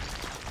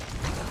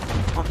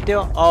 I'm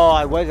still. Oh,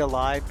 I was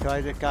alive, so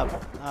I just got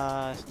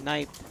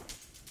sniped.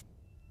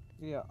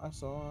 Yeah, I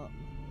saw it.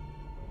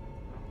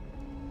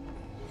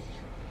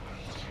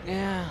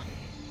 Yeah.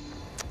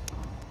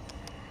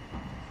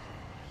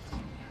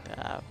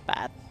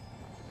 Bad.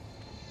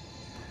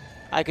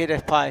 I could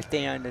just probably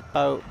stay on the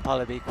boat,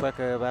 probably be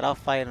quicker, but I'll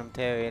fight them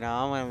too, you know.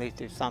 I want to at least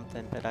do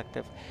something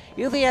productive.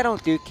 Usually I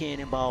don't do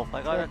cannonballs.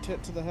 Like, I Direct don't.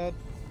 hit to the head.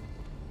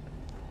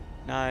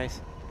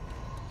 Nice.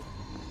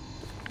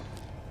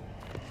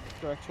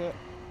 Direct hit.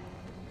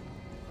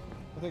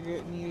 I think I'm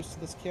getting used to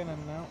this cannon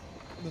now.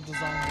 The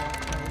design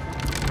and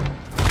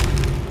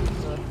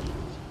everything. Sorry.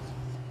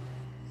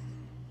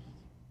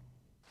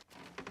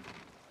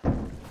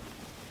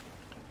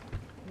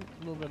 A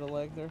little bit of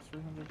lag there,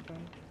 300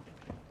 ping.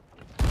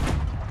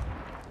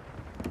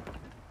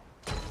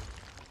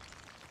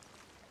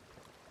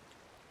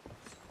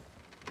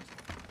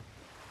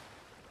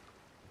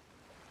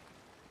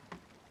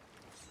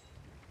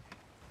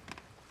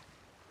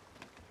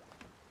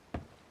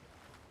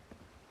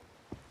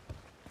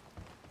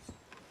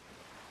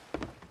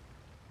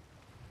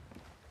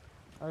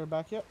 Are you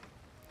back yet?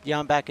 Yeah,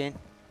 I'm back in.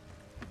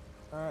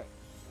 Alright.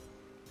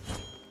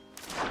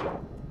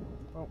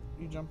 Oh,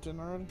 you jumped in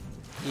already?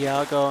 Yeah,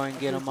 I'll go and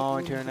get Okay, them all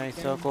keep into a moving nice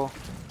to the cannon. circle.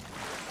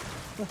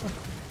 I was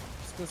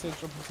gonna say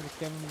jump into the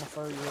cannon and I'll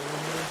fire you over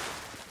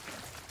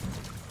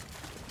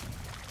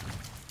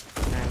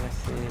Alright, let's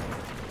see. here.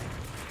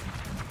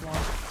 Come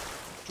on.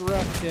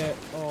 Direct hit.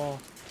 Oh.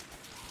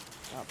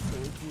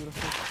 Absolutely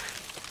beautiful.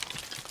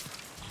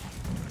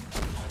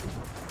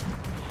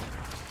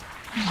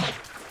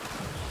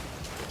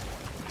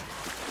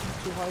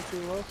 Too high, too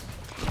low?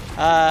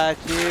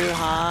 Too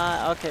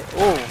high. Okay.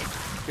 Oh,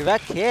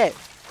 direct hit.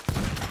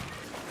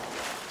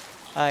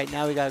 Alright,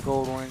 now we got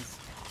gold ones.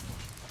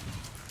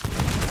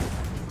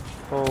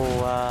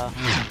 Oh,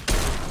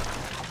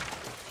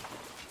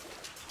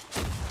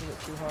 Is it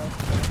too high?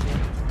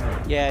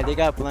 yeah, they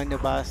got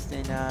blunderbuss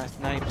and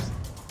snipes.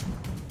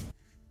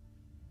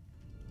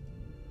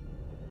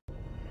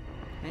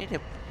 I need to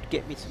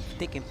get me some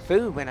stinking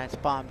food when I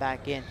spawn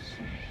back in.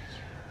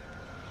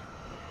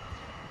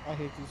 I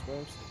hate these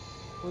waves.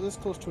 We're this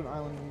close to an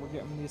island and we're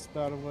getting these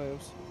bad of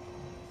waves.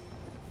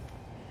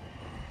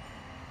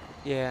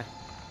 Yeah.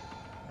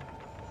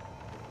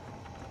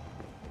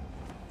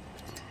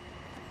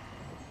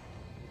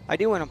 I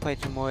do want to play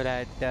some more of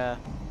that, I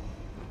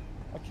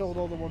killed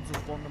all the ones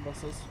with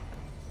blunderbusses.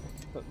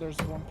 But there's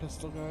one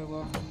pistol guy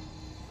left.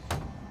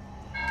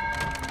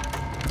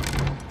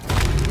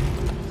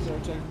 They're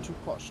taking 2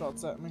 pot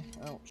shots at me.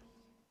 Ouch.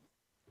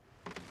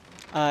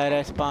 Alright,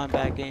 I spawned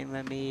back in.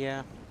 Let me,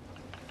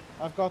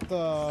 I've got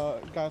the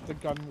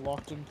gun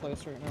locked in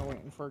place right now,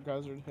 waiting for a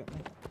geyser to hit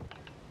me.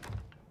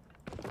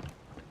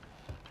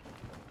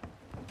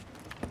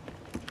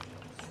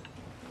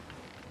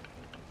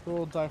 Who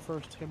will die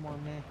first, him or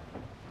me?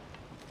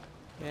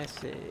 let's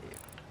see.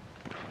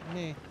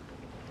 Me.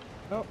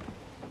 Nope.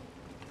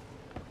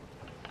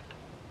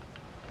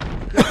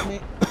 Hit me.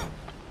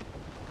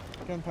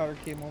 Gunpowder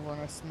came over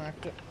and I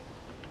smacked it.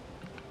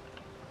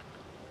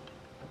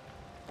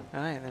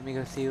 Alright, let me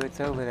go see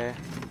what's over there.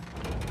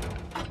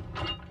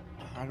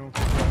 I don't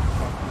think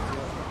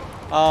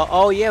I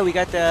Oh yeah, we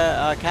got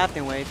the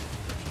captain wave.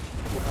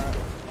 Alright,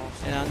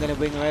 awesome. And I'm gonna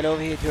bring it right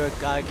over here to a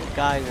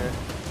geyser.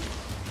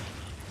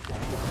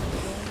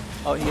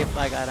 Oh, yep,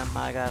 I got him,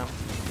 I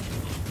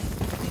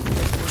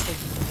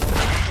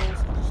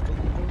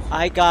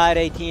got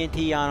a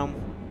TNT on him.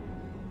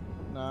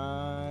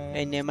 Nice.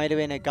 And there might have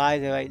been a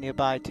geyser right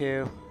nearby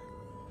too.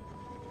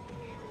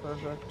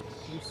 Perfect.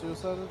 You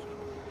suicided?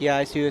 Yeah,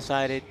 I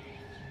suicided.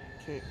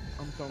 Okay,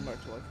 I'm coming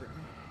back to life right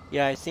now.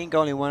 Yeah, I think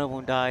only one of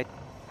them died.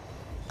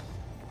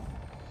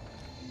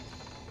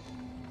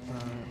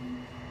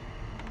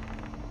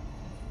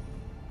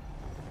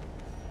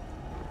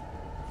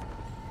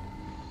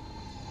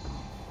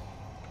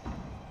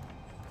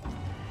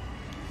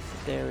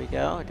 There we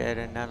go, did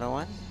another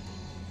one.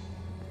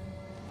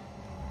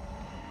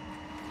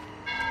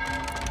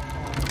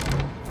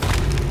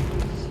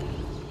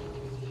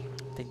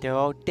 I think they're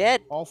all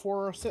dead. All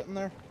 4 are sitting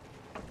there.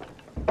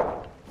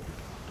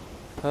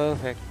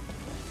 Perfect.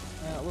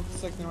 And it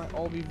looks like they might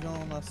all be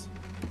villainous.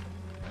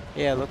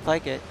 Yeah, looked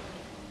like it.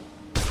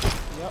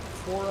 Yep,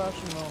 4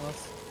 Ashen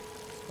villainous.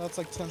 That's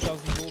like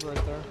 10,000 gold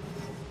right there.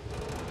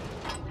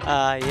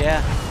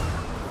 Yeah.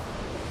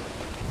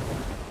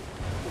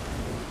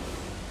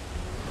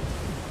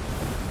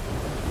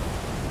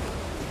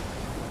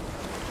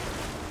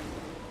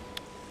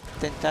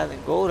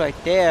 $10,000 gold right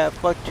there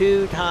for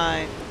 2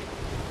 times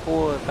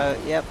 4, but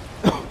yep.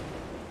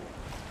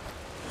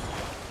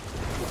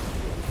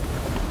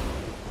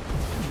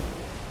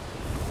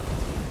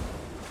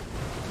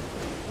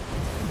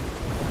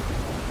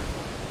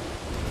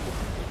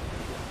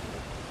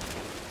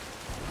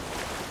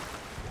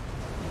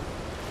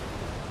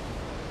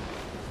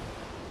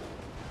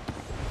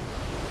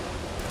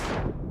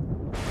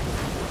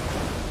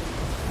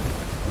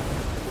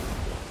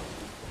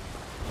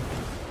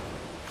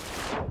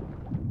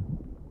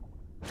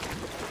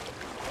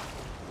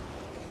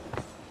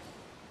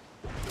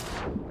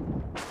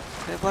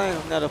 playing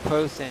with another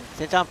person.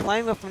 Since I'm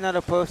playing with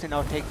another person,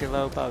 I'll take the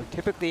rowboat.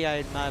 Typically,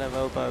 I'm not a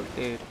rowboat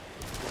dude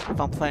if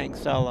I'm playing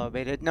solo,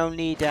 but there's no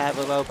need to have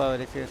a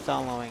rowboat if you're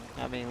soloing.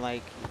 I mean,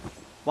 like,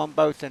 one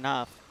boat's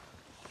enough.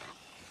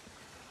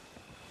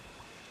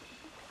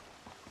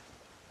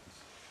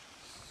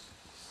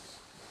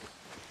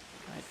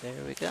 Right,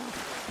 there we go.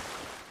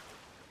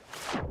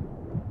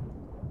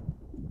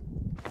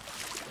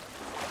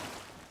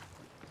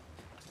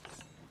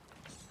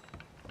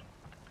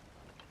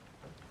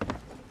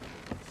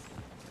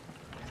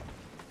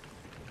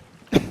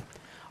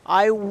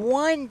 I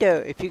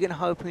wonder if you can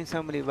harpoon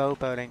somebody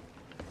rowboating.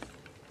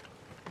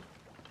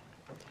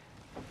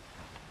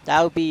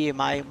 That would be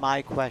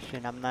my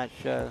question. I'm not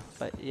sure,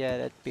 but yeah,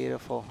 that's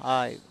beautiful.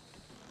 All right.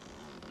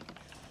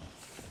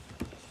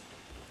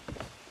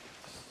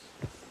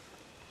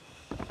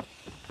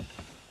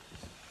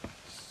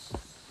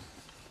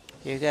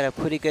 You got a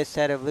pretty good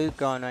set of loot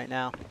going right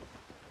now.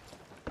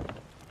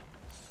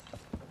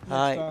 Next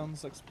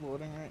island's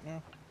exploding right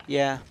now.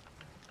 Yeah.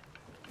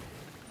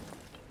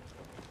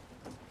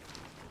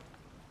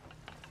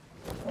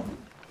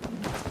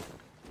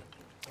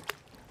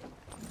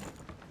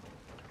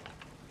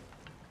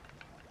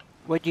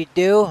 What you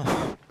do?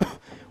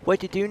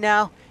 What you do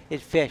now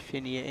is fish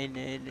in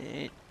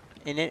it.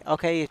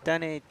 Okay, it's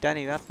done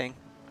nothing.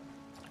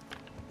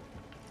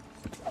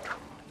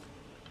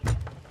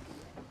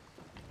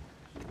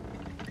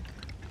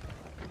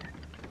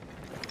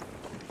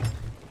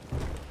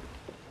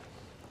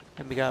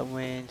 And we got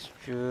wind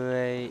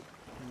straight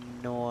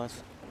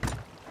north.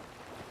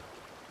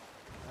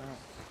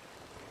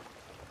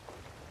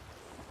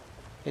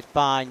 It's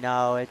fine,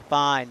 no, it's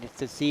fine. It's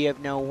the sea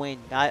of no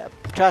wind.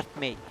 Trust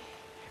me.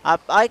 I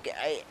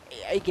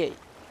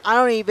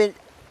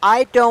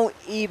don't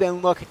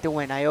even look at the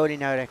wind. I already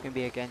know that can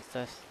be against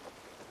us.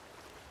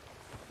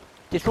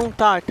 This whole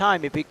entire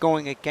time it'd be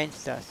going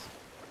against us.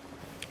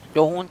 The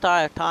whole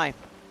entire time.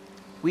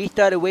 We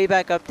started way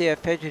back up there at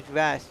Fisher's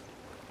Rest.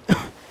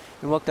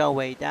 And worked our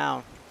way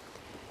down.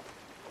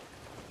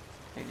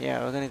 And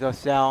yeah, we're gonna go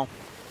sell.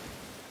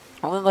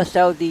 I'm gonna go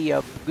sell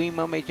the Green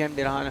Mermaid Gem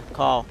to the Hunter's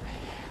Call.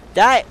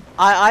 That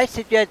I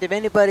suggest if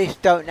anybody's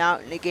starting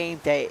out in the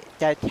game that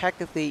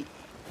technically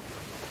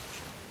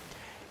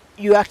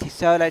you actually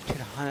sell that to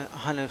the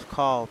Hunter's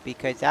Call,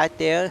 because that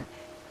there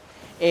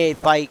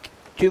is like,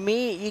 to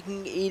me, you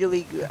can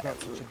easily. I've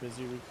got such a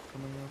busy week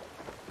coming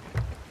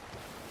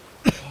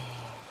up.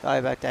 Sorry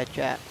about that,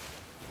 chat.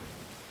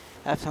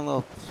 I have some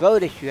little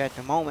throat issue at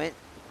the moment.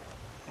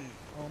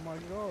 Oh my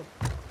god.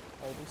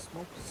 All the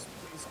smoke is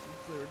basically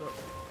cleared up.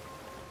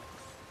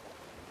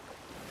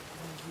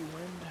 Thank you,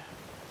 wind.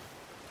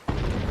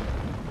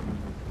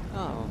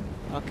 Oh,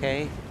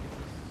 okay.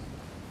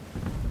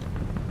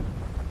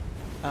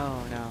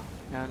 Oh no.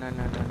 No.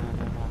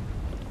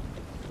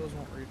 Those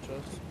won't reach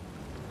us.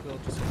 They'll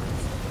just hit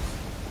us.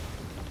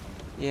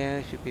 Yeah,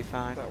 it should be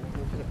fine. That one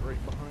will hit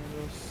right behind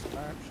us.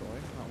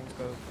 Actually, that one's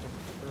got a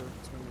different,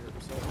 it's gonna be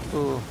upset.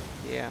 Ooh,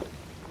 yeah.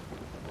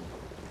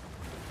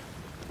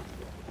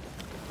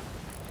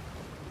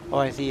 Oh,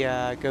 I see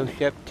a ghost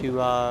ship to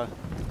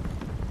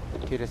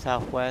the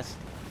southwest.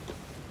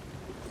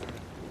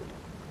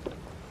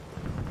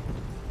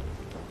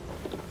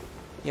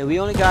 Yeah, we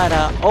only got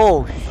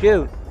oh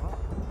shoot.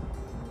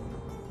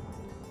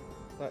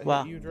 That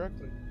Wow. hit you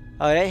directly.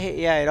 Oh, that hit,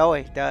 yeah, it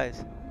always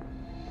does.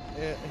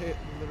 It hit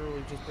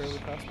literally just barely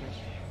past me.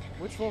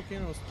 Which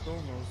volcano is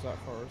throwing those that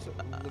far? Is it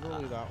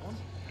literally that one?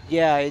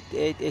 Yeah,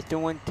 it's the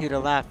one to the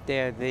left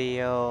there, the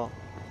Holy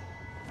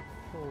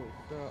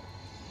crap.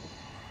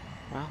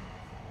 well.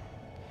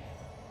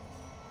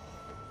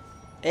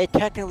 It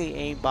technically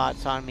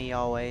aimbots on me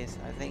always.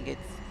 I think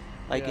it's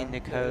like in the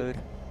code.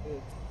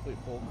 It's complete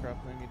bullcrap.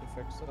 They need to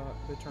fix that.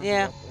 They turned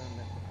Yeah. it up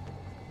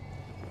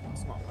and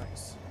it's not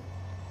nice.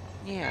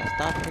 Yeah,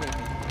 stop hitting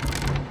me.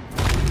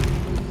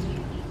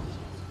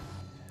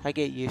 I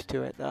get used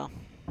to it though.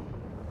 Yeah.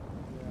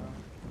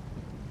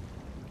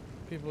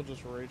 People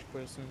just rage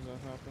quit as soon as that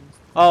happens.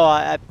 Oh,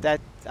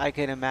 I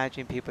can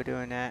imagine people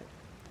doing that.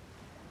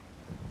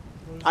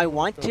 I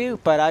want to,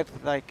 but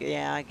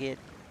yeah, I get.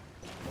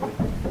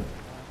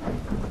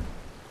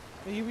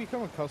 You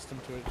become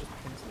accustomed to it. It just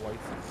becomes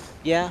life.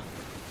 Yeah.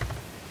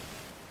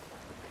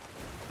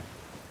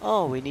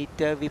 Oh, we need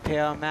to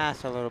repair our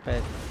mass a little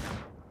bit.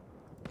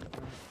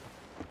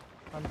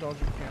 I'm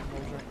dodging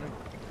cannibals right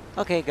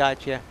now. Okay,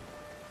 gotcha.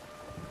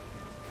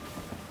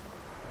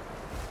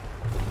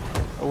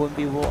 I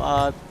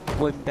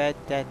wouldn't bet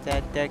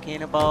that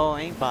cannonball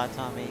aimbots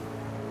on me.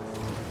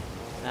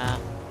 Nah.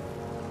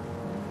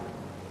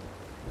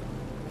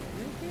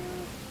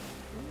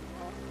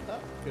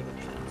 That good a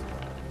chance.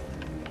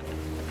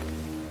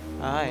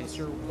 Alright. Unless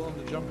you're willing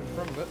to jump in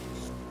front of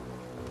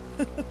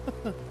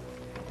it.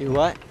 Do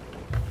what?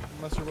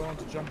 Unless you're willing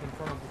to jump in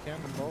front of the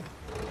cannonball.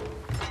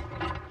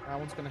 That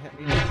one's gonna hit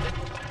me.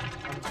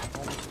 I'm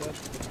almost dead.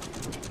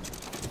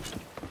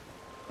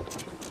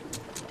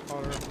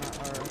 Alright.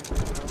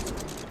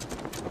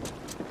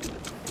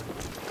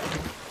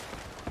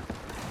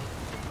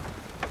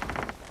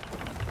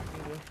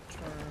 Need to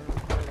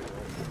turn.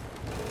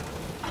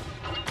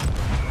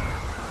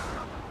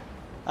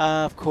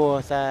 Of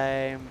course,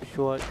 I'm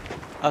short.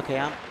 Okay,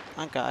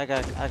 I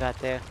got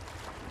there.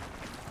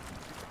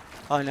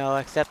 Oh no,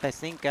 except I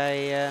think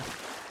no,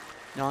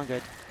 I'm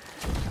good.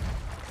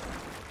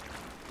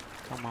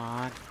 Come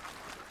on.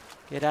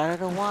 Get out of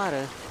the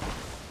water.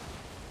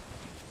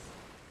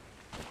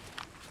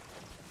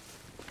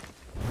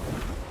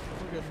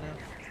 We're good now.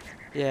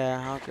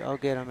 Yeah, I'll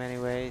get him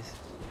anyways.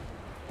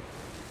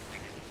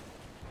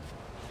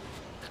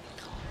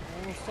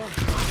 Almost done.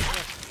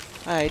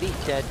 Alright,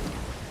 he's dead.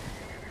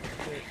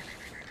 Okay.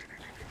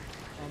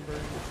 I'm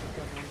burning the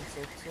shotgun on the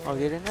silk sword. I'll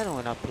get another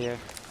one up here.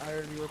 I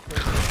already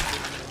repaired the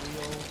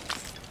wheel.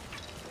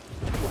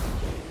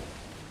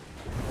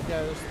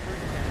 Yeah, there's 3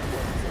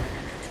 cannons,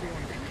 2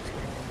 on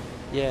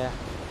each. Yeah.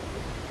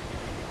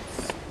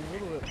 It's a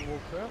little bit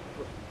bull crap,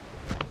 but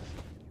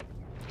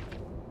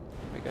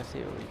We go see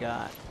what we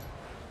got.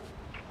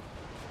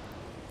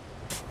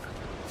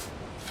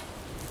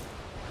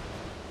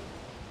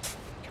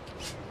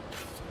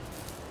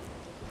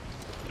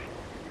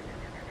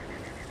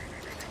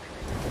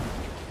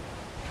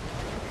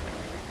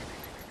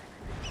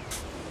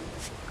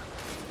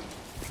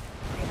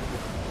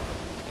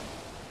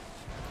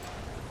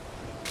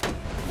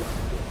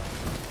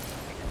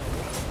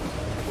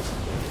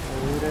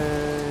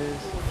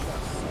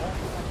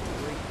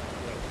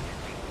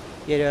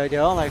 Yeah,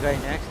 they're all like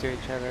right next to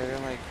each other. They're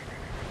like,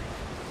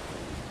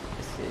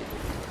 let's see.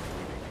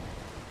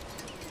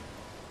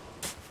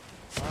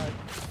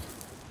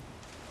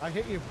 I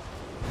hit you.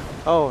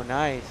 Oh,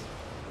 nice.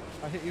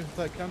 I hit you with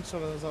that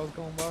gunshot as I was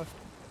going by.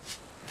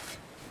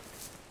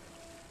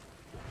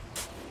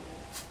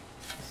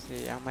 Let's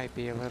see, I might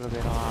be a little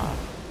bit off.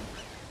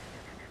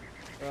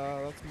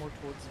 That's more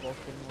towards the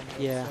Vulcan on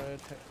the Yeah. other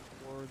side,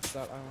 towards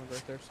that island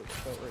right there, so it's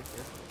about right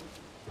here.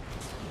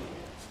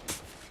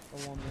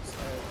 Along this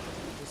edge,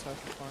 you just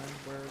have to find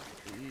where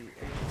the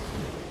is.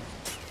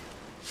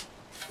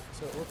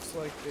 So it looks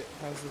like it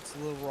has its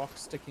little rock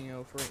sticking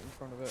out right in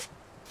front of it.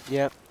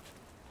 Yep.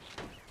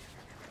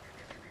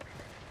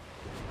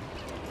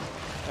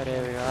 Oh,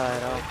 there we go.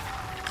 Alright,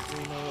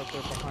 We know that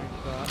they're behind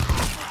that.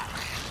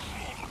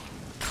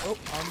 Oh,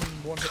 I'm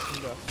 1 hit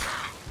from death.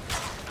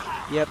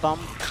 yep, I'm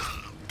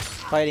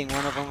fighting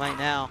one of them right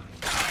now.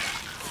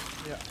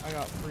 Yeah, I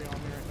got 3 on me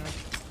right now.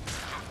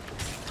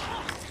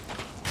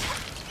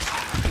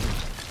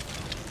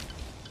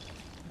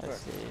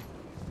 Let's see.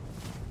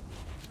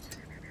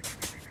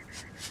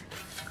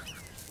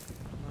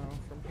 No,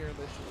 from here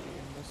they should be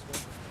in this way.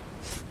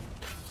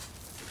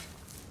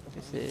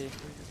 Let's see.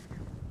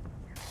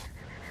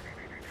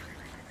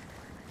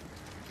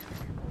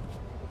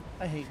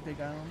 I hate big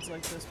islands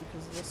like this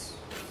because of this.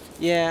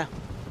 Yeah.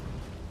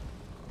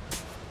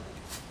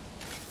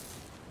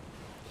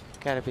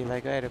 Gotta be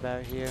like right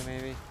about here,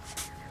 maybe.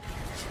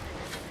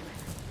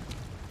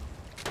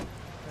 There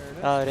it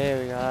is. Oh, there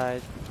we go.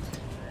 Alright.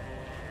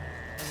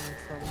 And then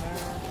from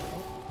there,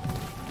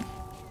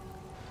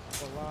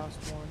 the last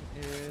one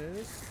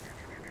is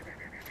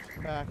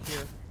back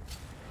here.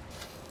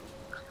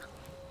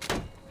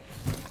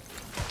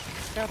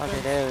 Captain, Okay,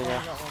 there we oh, go. I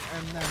got one,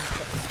 and then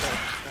cut the stone.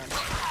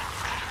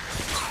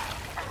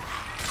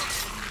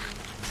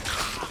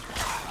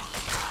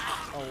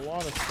 A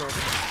lot of stone.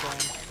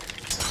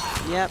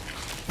 Yep.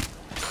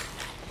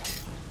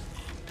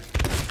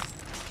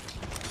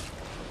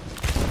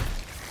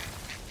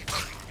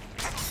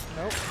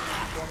 Nope.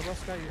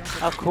 Blunderbuss guy, you don't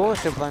get Of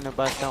course the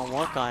blunderbuss don't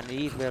work on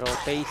these little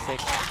basic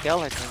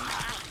skeletons.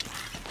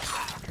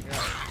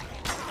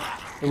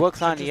 Yeah. It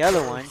works on the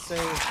other ones. Say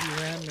if you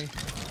ran me.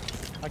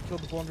 I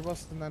killed the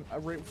blunderbuss, and then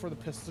right before the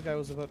pistol guy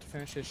was about to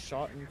finish his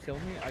shot and kill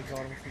me, I got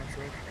him with my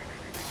sword.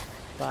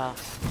 Wow.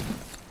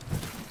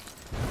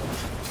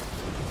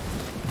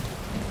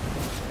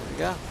 There we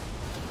go.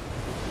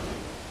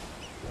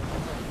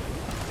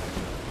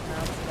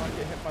 Now if I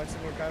get hit by a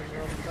single guy, we're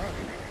already done.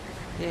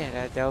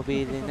 Yeah, that'll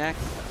be the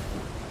next.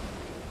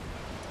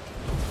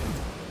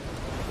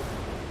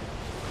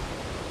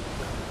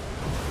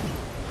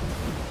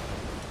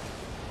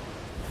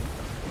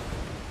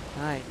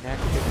 Alright,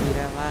 next should be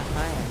that last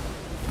island.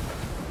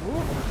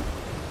 Woo.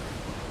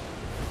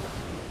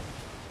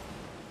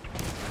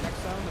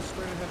 Next time is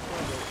straight ahead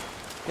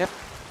forward. Yep.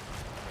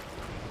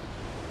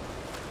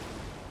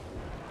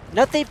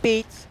 Nothing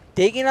beats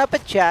digging up a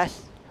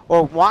chest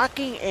or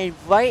walking in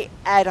right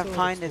at a Till it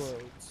find this.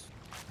 explodes.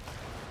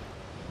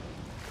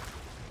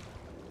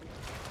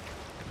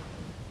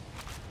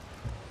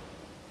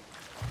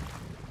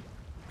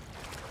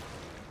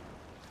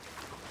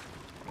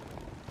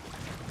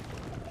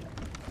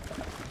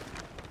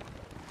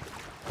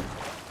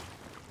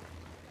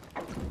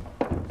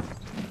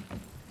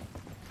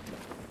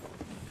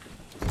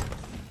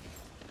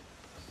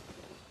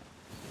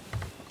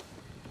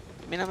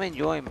 I mean, I'm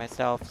enjoying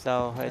myself,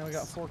 so And we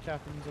got it's 4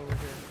 captains over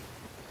here.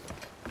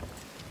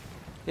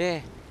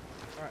 yeah.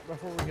 Alright,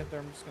 before we get there,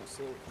 I'm just gonna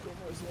slowly kill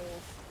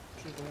myself.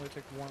 Should only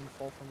take 1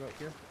 fall from about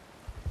here.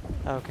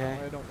 Okay.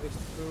 I don't waste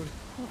food.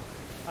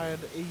 I had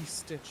a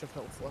stitch of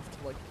health left,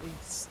 like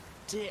a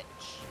stitch.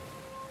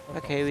 of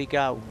Okay, health. we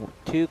got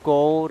 2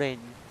 gold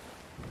and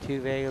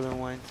 2 regular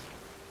ones.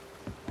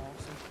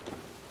 Awesome.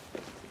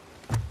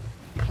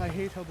 I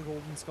hate how the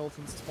golden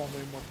skeletons spawn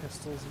way more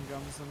pistols and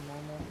guns than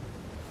normal.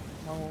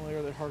 Not only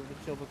are they harder to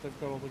kill, but they've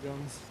got all the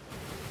guns.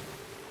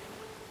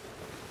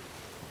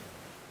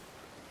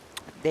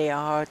 They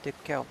are hard to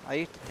kill. I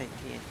used to take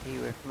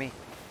TNT with me.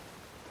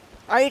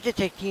 I used to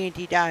take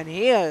TNT down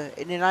here,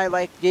 and then I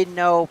like didn't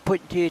know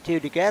putting 2 and 2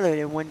 together.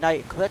 And one night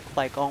it clicked,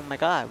 like, oh my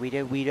god, we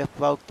just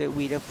broke the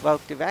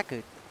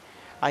record.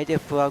 I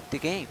just broke the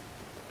game.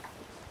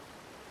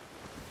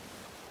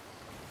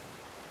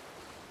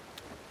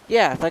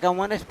 Yeah, it's like I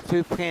want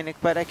to panic,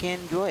 but I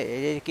can't enjoy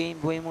it. The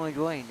game's way more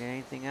enjoying than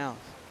anything else.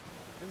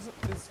 Is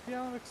the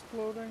island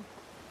exploding?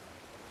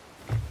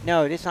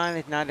 No, this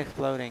island's not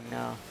exploding.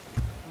 No.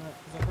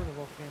 Because I heard a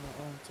volcano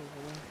over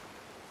there.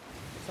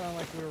 It sounded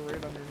like we were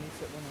right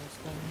underneath it when I was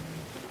coming.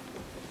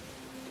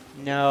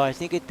 No, I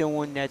think it's the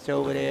one that's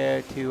over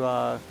there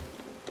to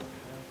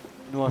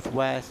north.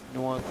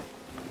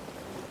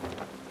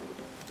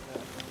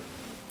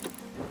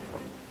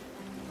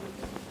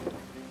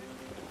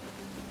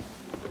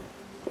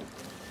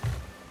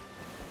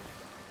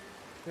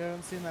 You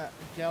haven't seen that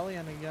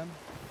galleon again?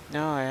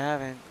 No, I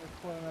haven't.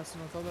 They're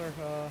messing with other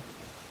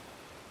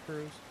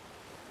crews.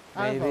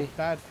 Maybe. I have a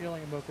bad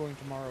feeling about going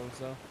tomorrow's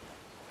though.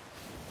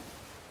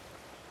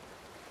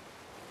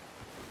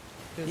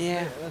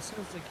 Yeah. As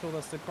soon as they killed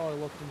us, they probably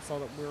looked and saw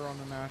that we were on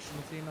an Ashen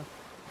Athena.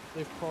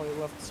 They've probably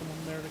left someone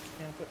there to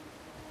camp it.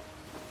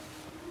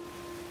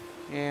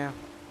 Yeah.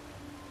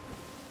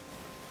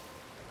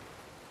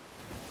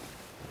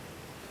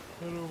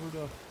 Head over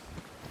to...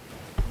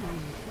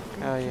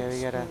 Oh yeah,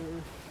 we gotta...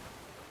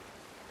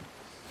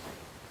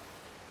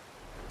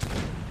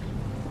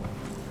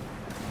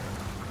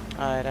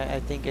 Alright, I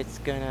think it's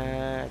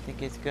gonna...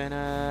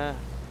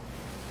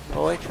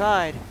 Oh, I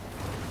tried.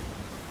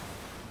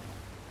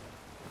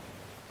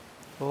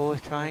 Oh,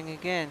 it's trying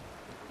again.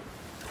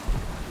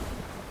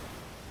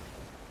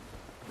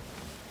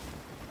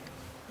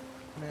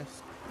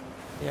 Missed.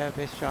 Yep,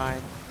 it's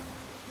trying.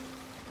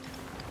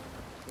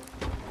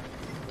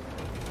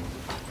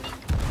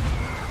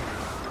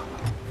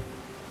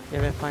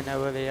 Yeah, let's find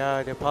out where they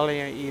are. They're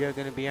probably either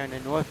gonna be on the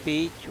North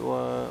Beach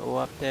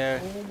or up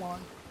there. Oh my...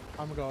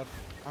 I'm a god.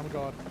 I'm a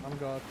god. I'm a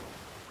god.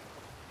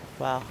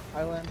 Wow.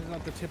 I landed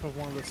at the tip of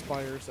one of the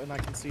spires, and I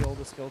can see all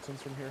the skeletons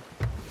from here.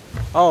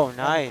 Oh,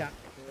 nice.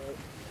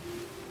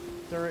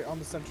 They're right on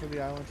the center of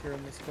the island here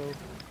in this cove.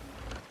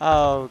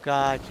 Oh,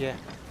 gotcha.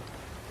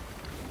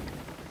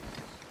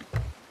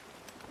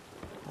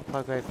 I'll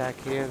plug right back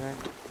here then.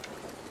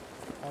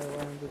 I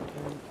landed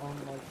on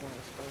like one of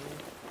the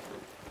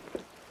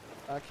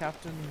spires.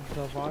 Captain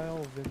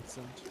Davile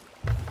Vincent.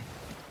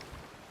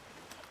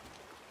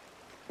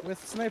 With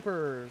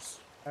snipers!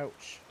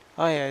 Ouch.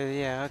 Oh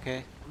yeah,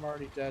 okay. I'm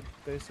already dead,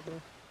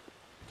 basically.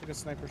 Took a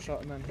sniper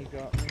shot and then he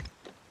got me.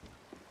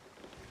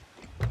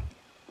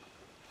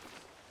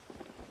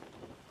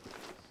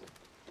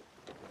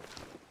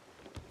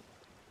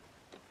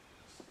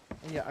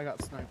 Yeah, I got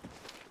sniped.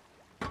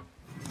 I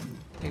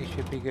think it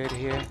should be good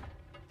here.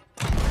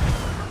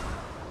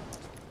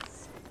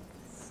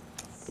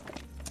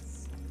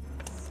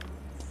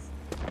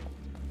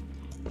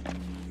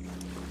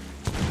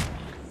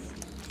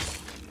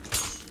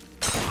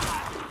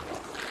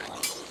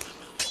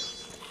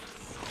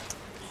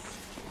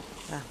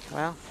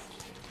 Well,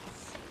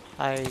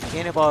 I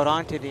cannonballed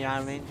onto the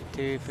island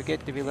to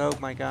forget to reload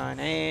my gun,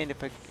 and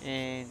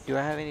do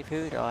I have any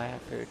food? Oh, I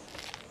have food.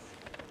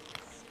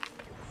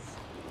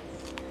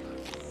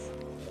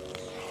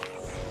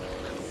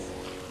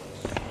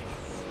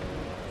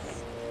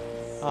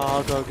 Oh,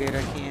 I'll go get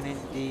a cannon,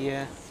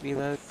 the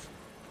reload.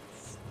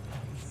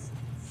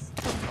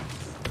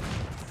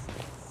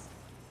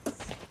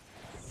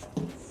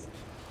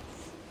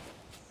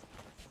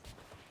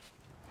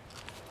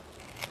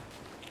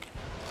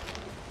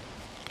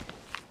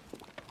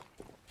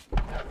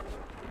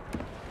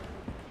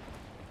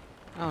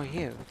 Oh,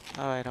 you.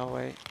 Alright, I'll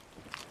wait.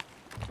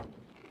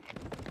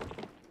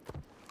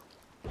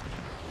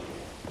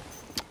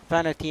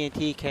 Found a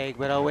TNT keg,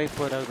 but I'll wait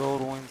for the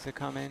gold ones to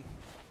come in.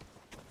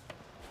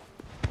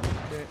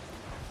 Okay.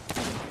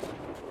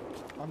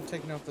 I'm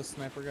taking out the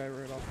sniper guy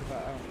right off the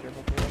bat. I don't care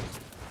about the rest.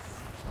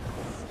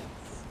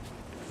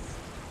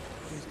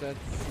 He's dead.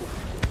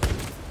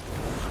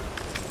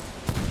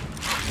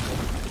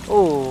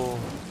 Oh.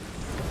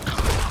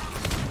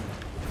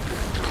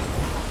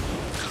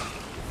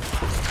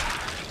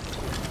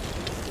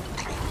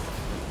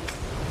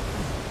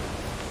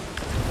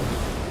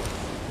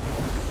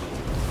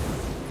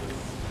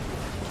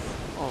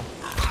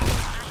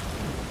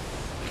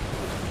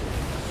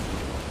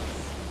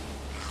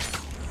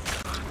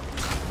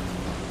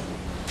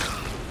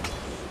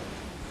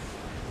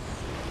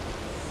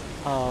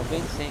 Oh,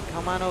 Vincent,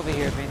 come on over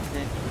here,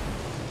 Vincent.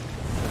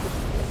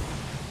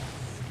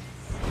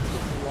 The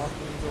rock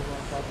leans over on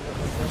top of it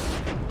like this.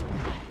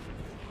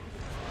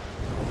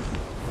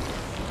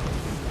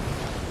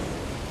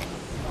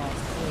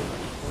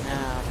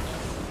 Now.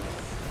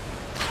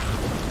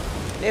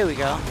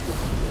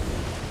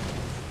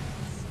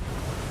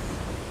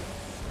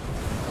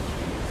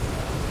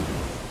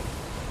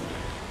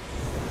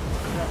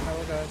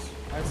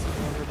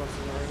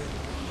 buses already.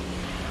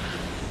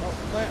 Oh,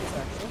 plants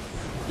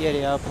actually. Yeah,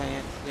 they are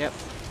plants. Yep.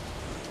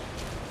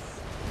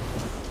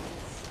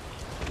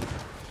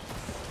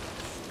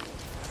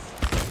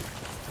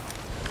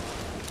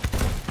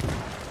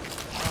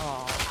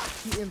 Oh,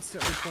 he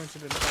instantly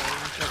pointed at fire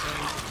and said I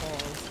need to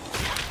pause.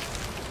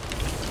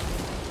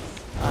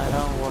 I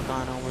don't work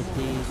on them with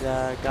these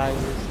guys.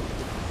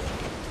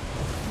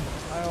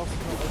 I also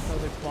don't like how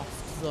they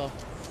buffed the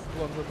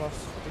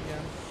blunderbuss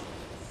again.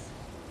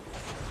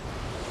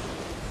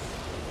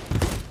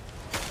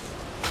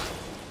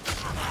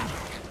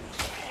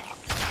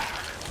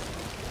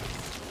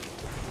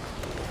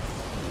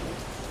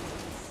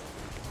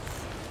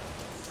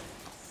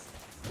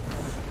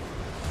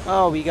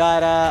 Oh, we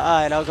got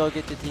alright, I'll go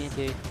get the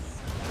TNT.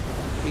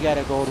 We got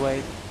a gold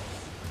wave.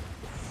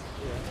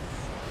 Yeah.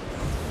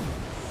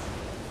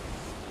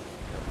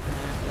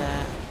 And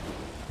that.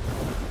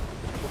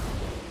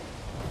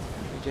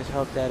 We just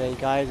hope that a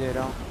geyser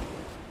don't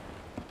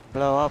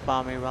blow up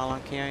on me while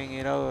I'm carrying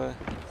it over.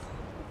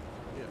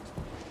 Yeah.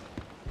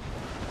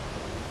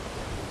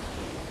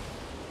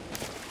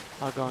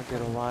 I'll go into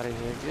the water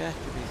here just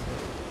to be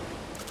safe.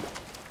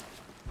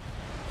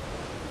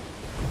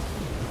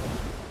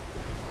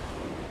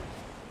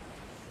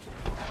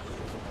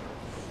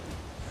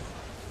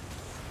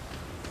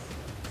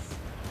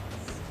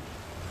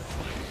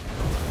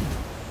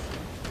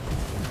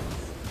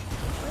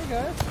 Hey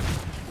guys.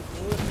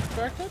 A little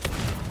distracted?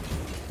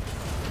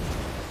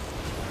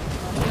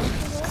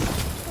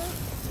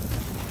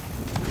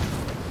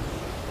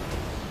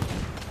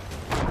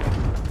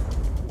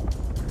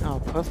 Oh,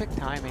 perfect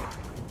timing.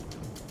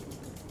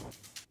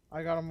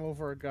 I got him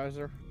over a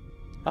geyser.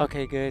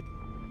 Okay, good.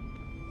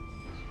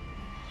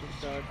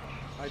 He died.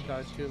 I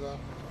died too though.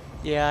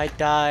 Yeah, I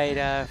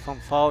died from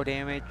fall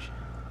damage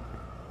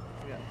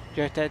Yeah.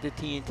 just as the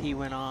TNT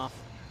went off.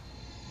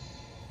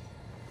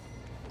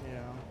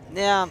 Yeah.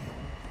 Yeah,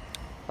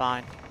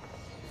 fine.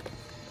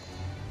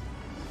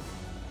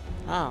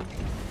 Oh.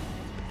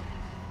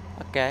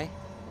 Okay.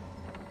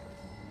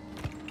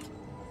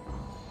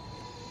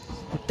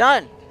 We're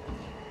done!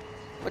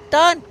 We're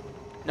done!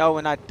 No,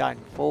 we're not done.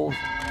 Fools.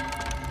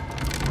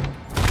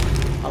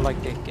 I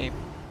like this game.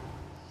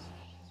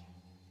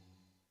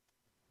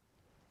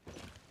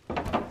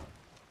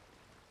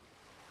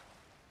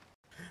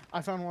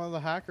 I found one of the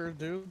hacker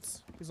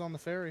dudes. He's on the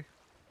ferry.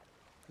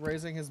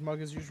 Raising his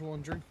mug as usual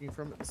and drinking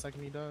from it the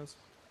second he does.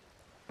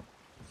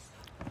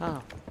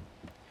 Oh.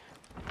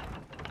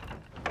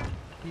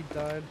 He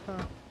died,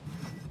 huh?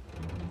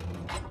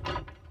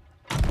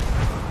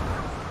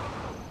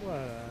 What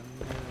a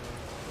noob.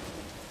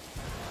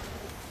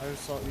 I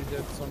just thought you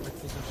did, so I'm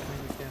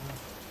repositioning the camera.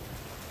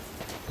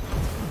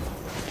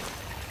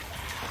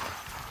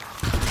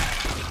 Oh,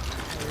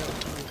 yeah,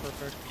 that's gonna be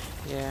perfect.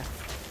 Yeah.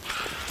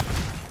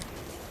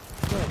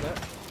 Good, that.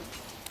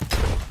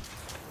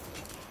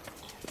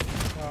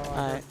 Wow, I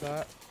Alright. heard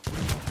that.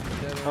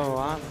 Dead Oh,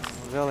 area. I'm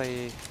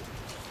really...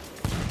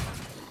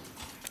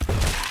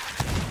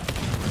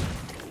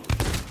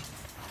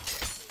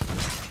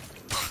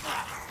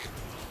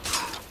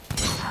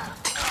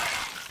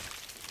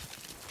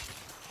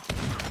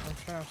 I'm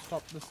trying to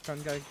stop this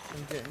gun guy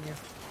from getting you.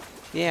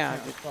 Yeah, I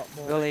Can't just stop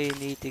bullet. really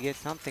need to get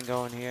something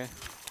going here.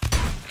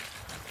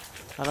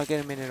 I don't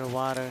get him into the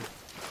water.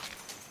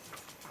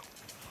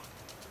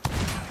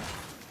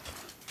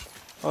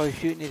 Oh, he's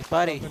shooting his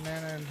buddy. Got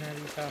banana and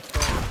handy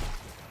halfway.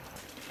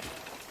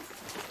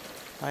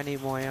 I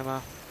need more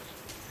ammo.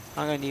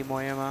 I'm gonna need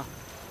more ammo.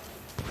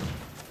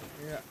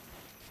 Yeah.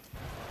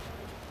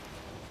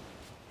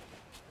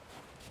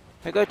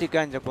 I go to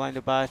guns or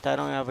blunderbuss. I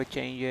don't ever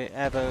change it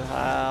ever.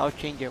 I'll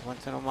change it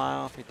once in a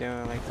while if you're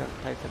doing like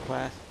certain types of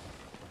quests.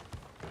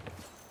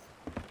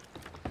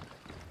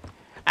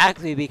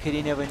 Actually, because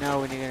you never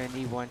know when you're gonna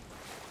need one.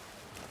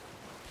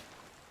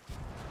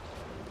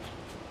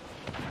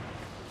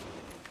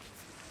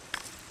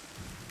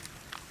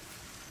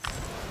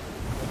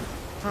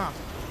 Huh.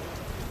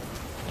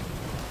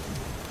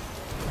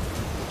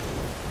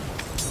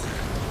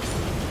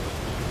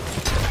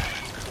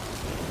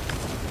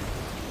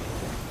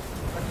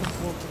 I can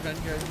pull the gun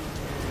guy using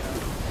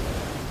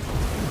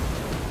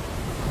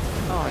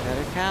Oh,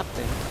 another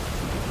captain.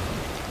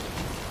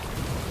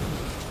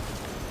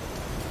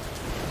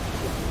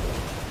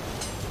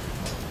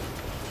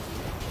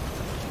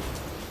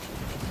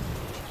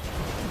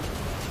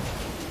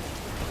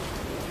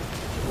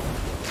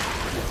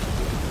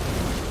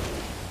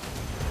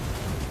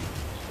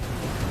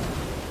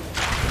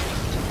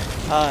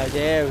 Oh,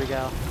 there we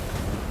go.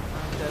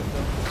 I'm dead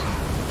though.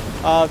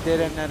 Oh,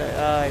 did another.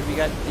 We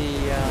got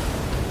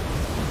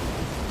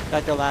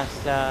the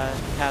last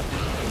captain.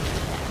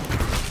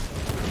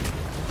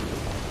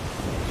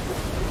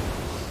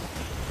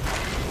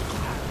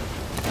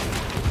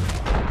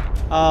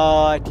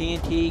 Oh,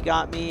 TNT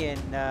got me,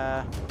 and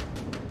yeah,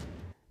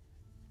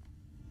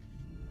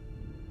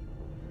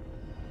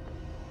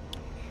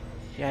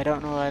 I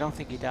don't know. I don't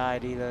think he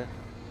died either.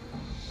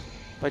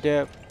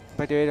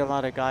 But there is a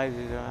lot of guys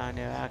around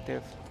there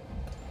active.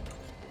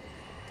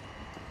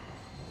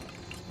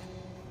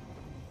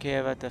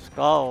 care about the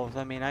skulls.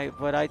 I mean,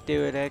 what I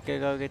do is I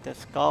could go get the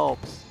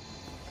sculpts.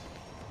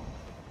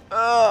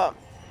 Ugh.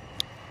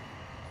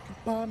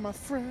 Goodbye, my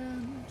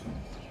friend.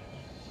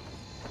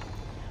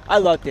 I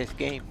love this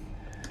game.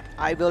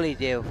 I really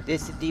do.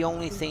 This is the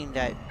only thing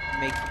that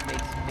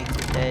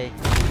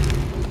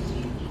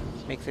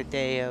makes a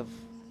day of.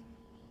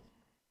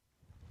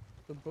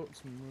 The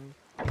boat's moved.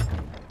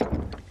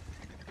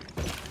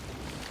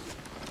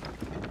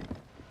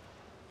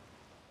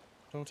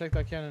 Don't take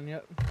that cannon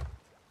yet.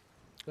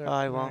 There,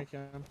 I now won't. you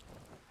can.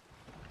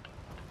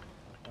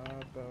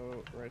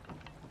 About right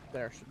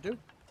there should do.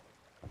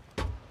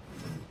 Tell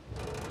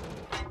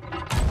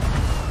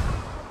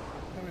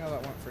me how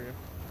that went for you.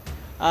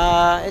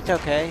 It's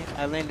okay.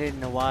 I landed in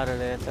the water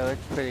there, so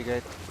it's pretty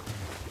good.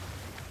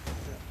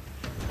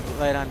 Yeah.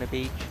 Right on the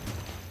beach.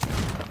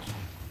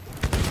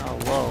 Oh,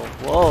 whoa,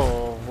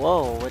 whoa,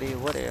 whoa! What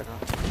are you?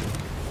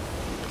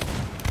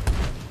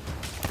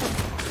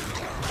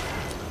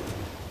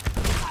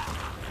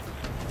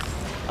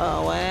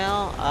 Oh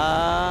well.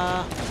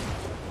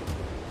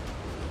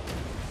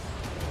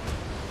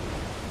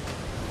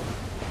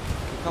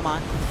 Come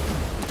on.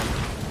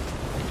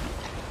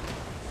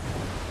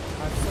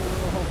 I'm so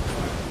little hope.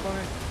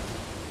 Funny.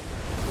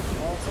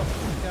 All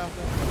something out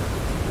there.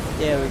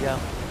 There we go.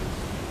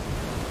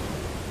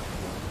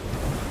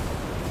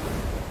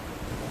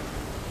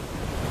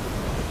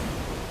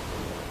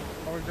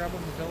 Are we grabbing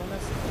the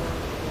villainous?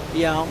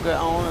 Yeah, I'm good.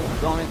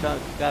 Only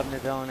grabbing the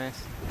villainous.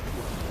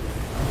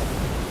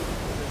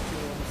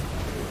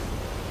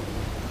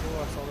 Oh,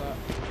 I saw that.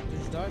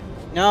 Did you die?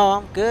 No,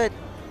 I'm good.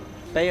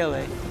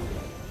 Barely.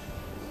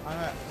 I'm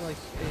at like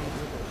a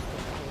river.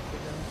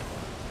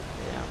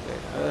 Yeah, I'm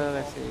good.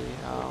 Let's see.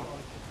 Oh.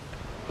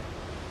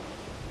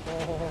 Oh.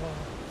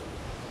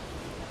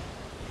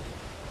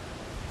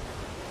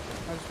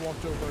 I just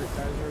walked over at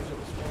Kaiser's. It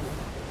was fun.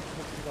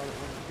 Hope you got it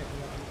when you can't do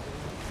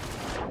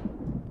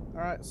that.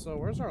 Alright, so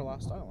where's our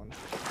last island?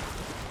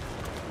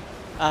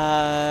 Oh,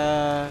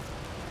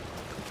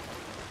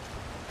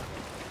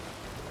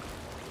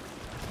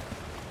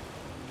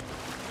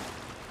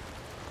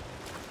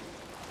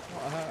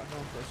 I had it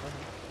home for a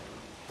second.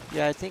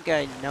 Yeah, I think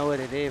I know what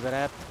it is, but I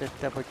have to just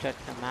double check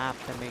the map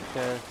to make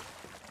sure.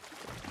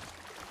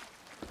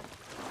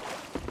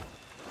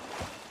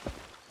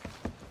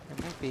 There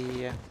might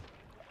be.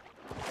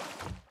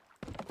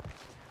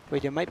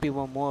 Wait, there might be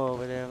one more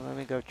over there. Let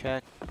me go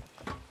check.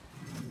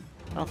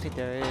 I don't think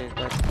there is,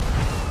 but.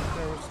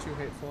 There was 2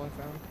 hateful I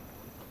found.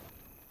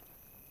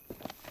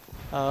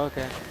 Oh,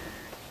 okay.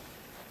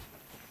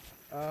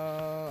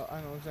 I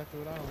know exactly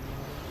what island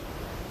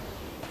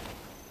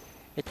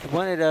it It's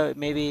one of the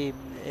maybe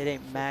it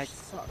ain't is. Max. Which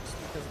sucks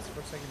because it's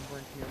forsaken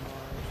brink near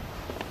Mars.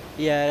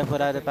 Yeah, that's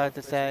what I was Nothing about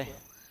else, to say.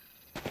 basically.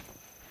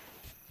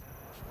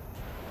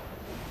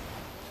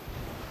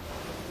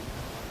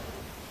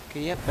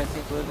 Okay, yep, I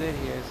think we're good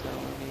here. So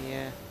let me.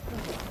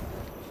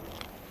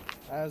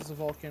 As the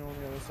volcano on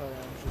the other side,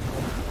 I'm just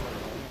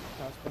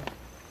pass by.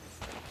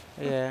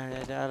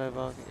 Yeah, the other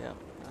boat. Yep.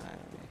 Alright,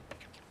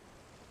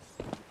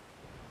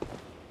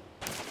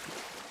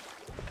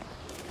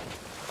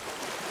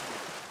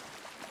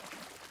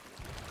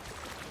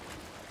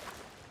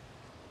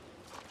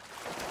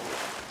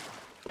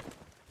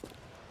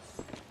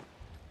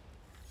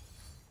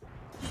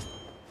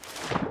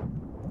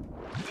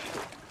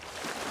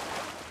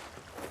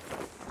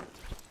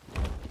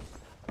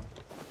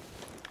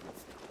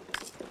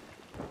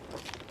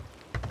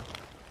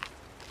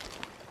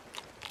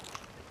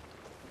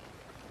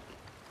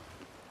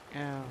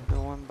 yeah, the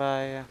one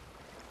by.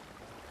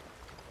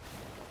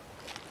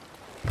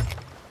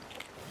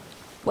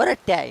 What a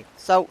day!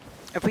 So,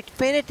 if we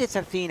finish this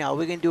Athena,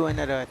 we can do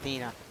another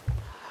Athena.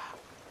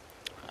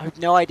 I have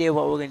no idea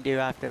what we're gonna do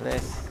after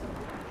this.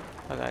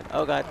 Oh god!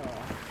 Oh god!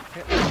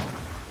 Hit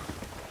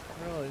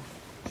really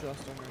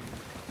just underneath.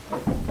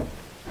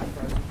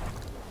 Surprising.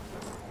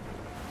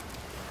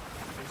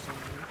 Just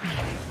underneath.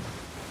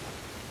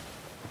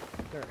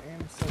 Their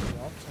aim is so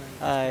off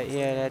tonight.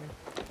 Yeah, that.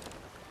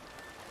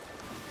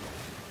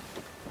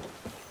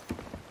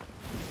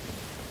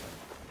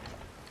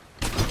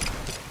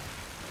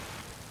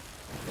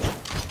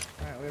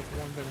 Alright, we have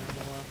 1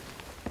 banana left.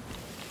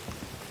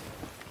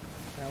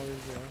 Now is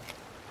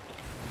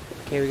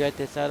Okay, we got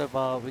this other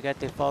ball. We got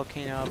this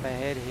volcano up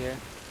ahead here.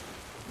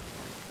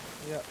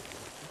 yep.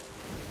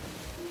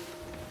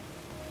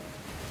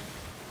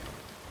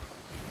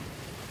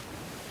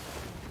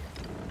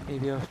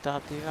 Maybe I'll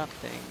stop the up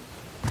thing.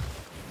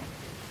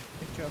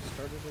 It just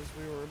started as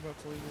we were about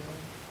to leave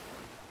behind.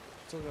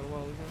 Still got a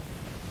while to go.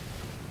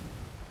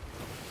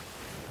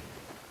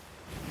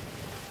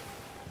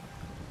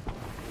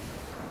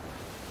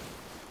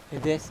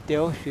 Is it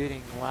still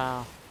shooting?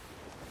 Wow.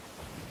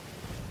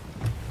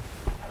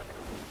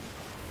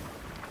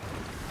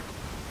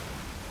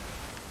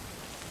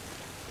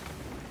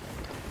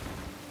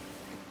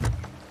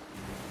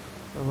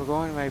 But we're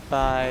going right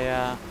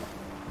by,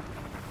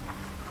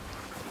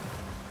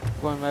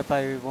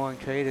 Reborn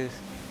Traders.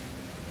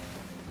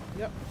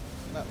 Yep,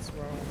 that's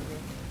where I want to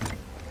go.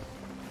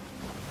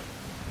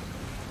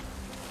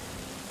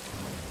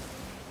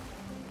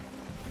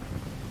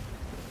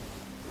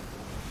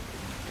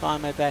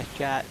 Trying my best,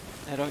 chat.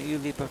 I don't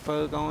usually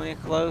prefer going in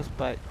close,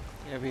 but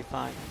it'll be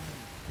fine.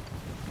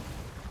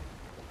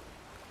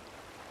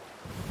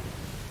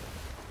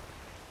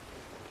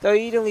 So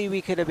easily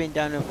we could have been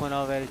done with one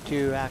already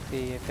too,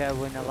 actually, if I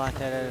wouldn't have lost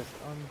that as.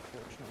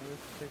 Unfortunately, it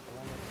take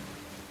longer.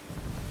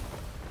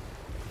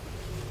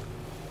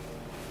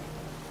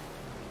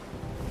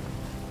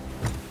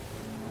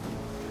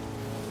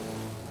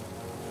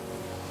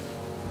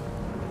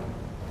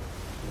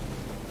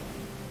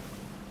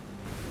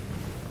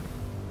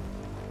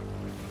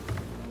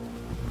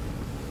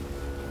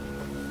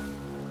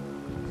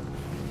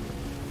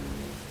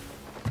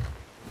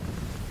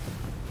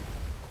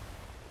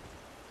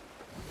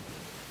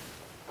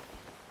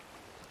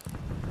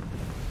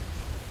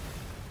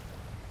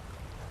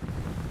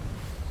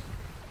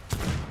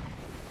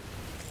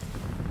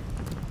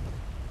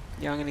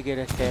 Yeah, I'm gonna get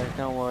us there.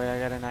 Don't worry, I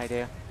got an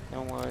idea.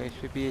 Don't worry, it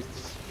should be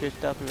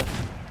just up.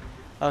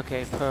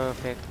 Okay,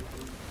 perfect.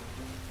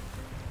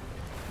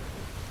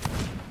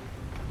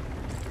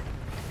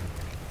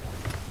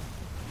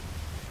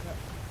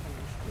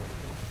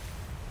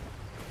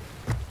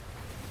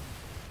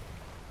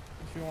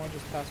 If you want to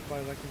just pass by,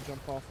 I can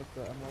jump off at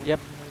the emerald. Yep.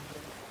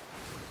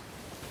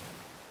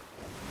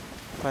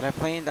 What I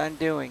planned on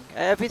doing.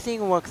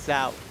 Everything works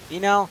out, you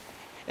know?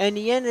 In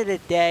the end of the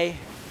day,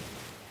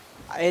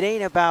 it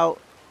ain't about,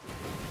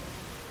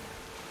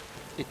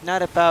 it's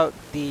not about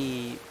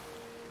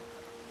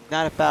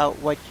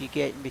what you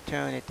get in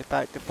return. It's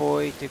about the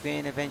boys, the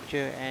grand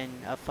adventure, and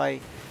a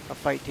fight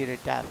to the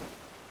death.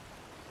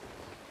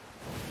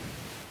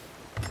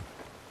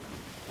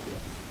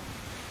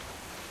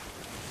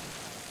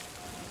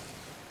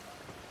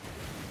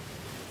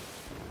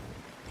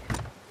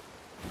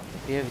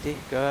 Beauty,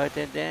 go out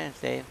and dance,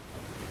 Dave.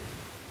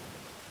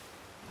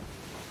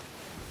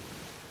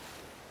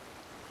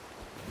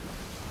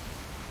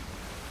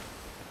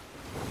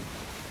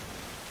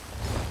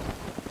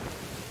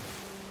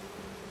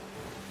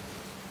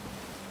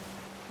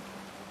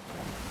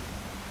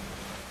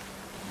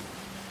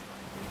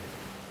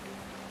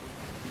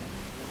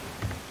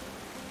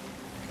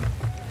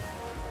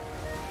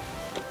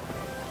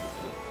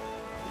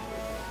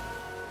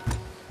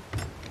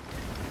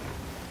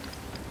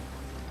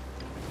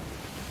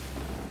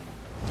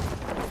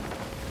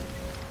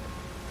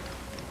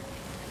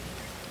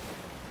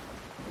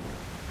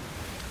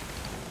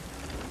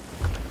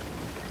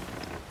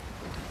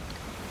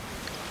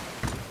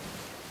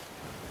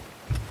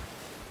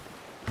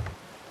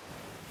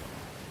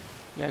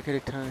 Yeah, I could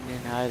have turned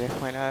in either.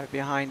 Went out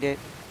behind it.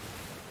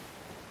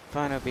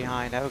 Front or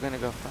behind. I was gonna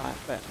go front,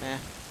 but nah.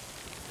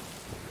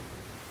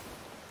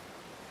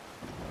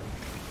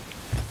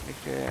 Make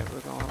sure that we're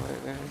going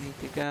where we need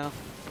to go.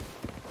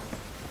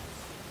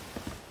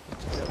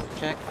 Let's double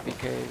check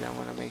because I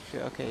want to make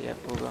sure. Okay, yep,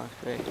 we're going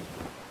straight.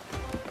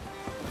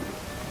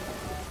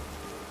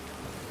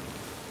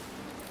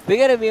 We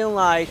gotta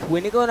realize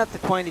when you're going up to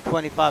 20,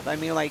 25, I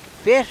mean, like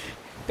fish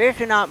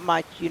are not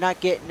much. You're not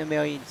getting the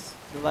millions.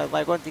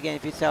 Like once again,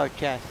 if you sell a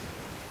chest.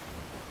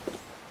 I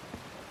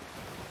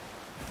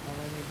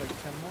only need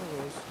like 10 more of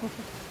those.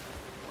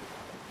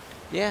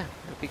 Yeah,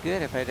 it'd be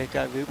good if I just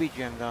got ruby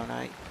gems all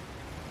night.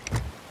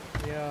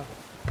 Yeah.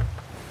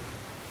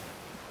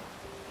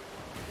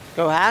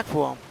 Go hack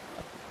for them.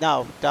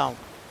 No, don't.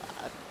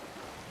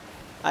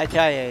 I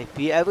tell you, if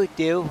you ever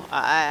do,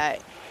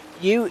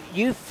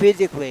 you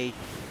physically,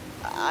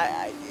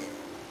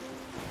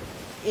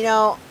 you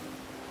know.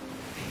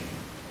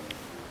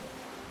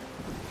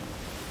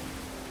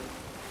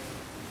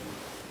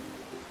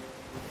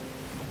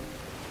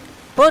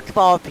 First of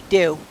all, if you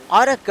do,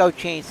 I'll just go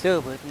change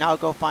servers and I'll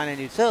go find a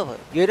new server.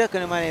 You're not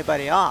gonna run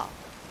anybody off.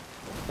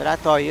 So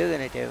that's all you're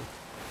gonna do.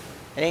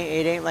 It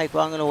ain't like,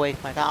 well, I'm gonna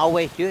waste my time. I'll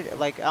waste you.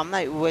 Like, I'm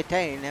not, we're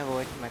telling you, never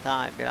wasting my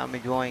time, but I'm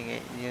enjoying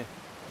it. And you.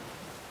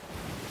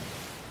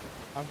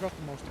 I've got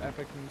the most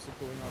epic music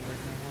going on right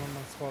now on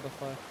my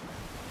Spotify.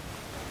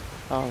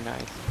 Oh,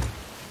 nice.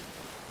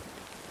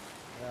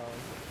 Yeah.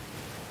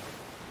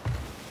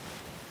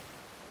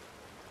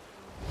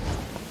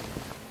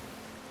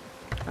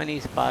 I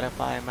need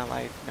Spotify in my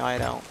life. No, I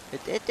don't.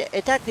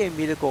 It's actually a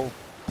musical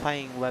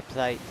playing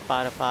website,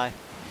 Spotify.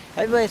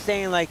 Everybody's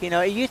saying, like, you know,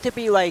 it used to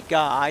be like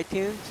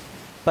iTunes,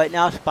 but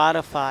now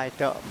Spotify.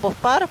 Well,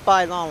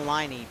 Spotify's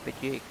online, but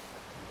you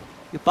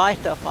buy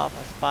stuff off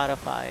of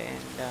Spotify,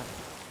 and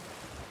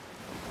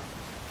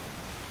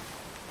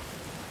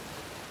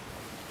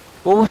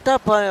well, we'll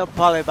start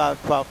probably about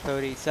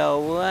 12:30,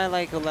 so we're at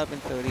like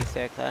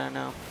 11:36. I don't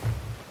know.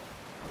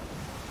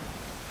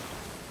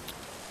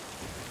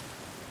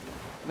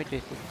 Let me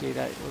just do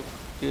that. We'll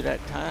do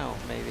that tile,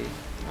 maybe.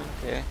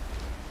 Okay.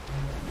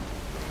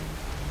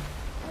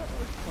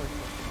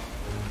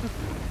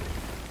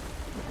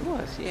 Of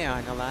course, yeah,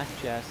 on the last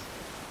chest.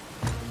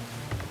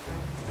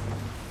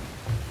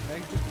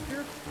 Egg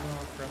disappeared?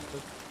 Oh,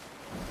 crested.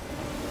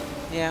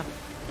 Yeah.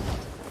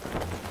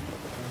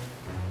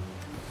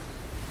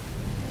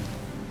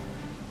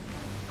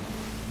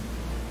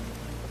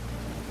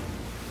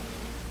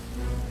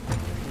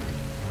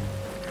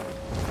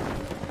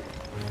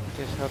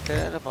 Just Hope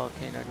that the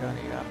volcano don't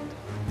erupt.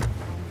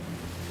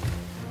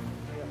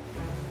 Yep.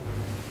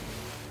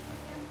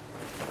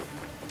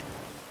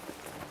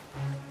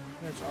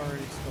 There's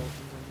already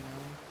skeletons on the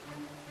island,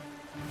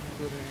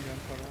 including a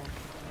gunpowder one.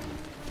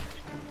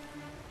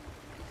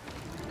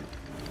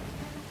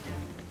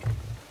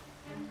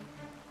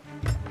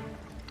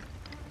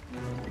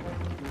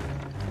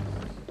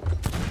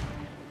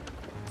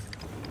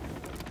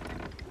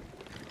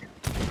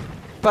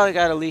 Probably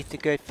got at least a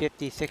good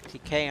 50,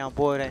 60K on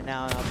board right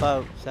now on a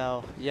boat,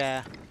 so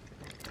yeah.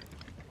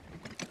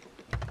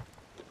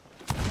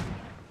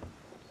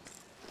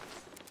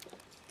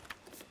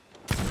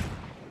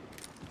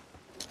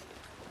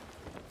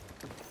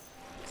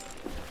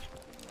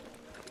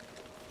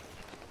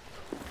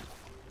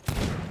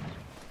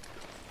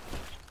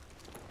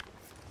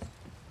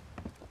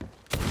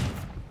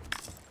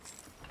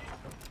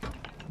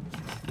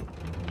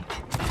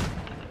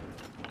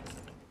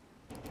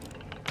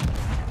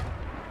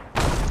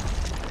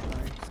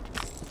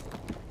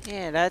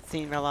 Yeah, that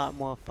seemed a lot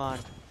more fun.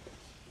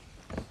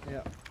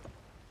 Yeah.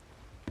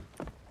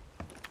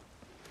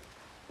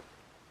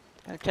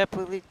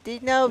 Typically,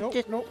 no, Nope,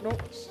 just. nope,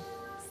 nope.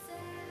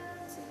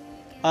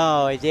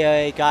 Oh, is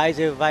there guys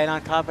who are right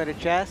on top of the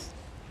chest?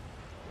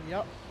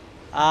 Yep.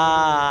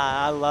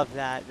 Ah, I love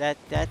that.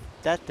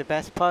 That's the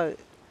best part.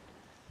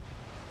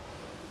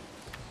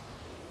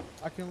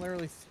 I can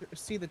literally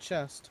see the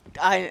chest.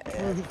 I.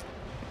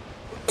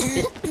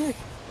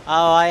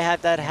 Oh, I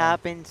had that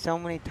happen so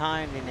many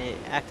times, and it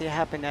actually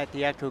happened at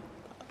the actual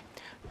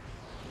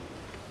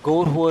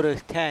Gold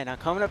Hoarder's tent. I'm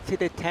coming up to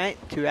the tent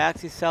to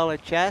actually sell a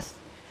chest.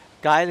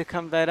 Guy that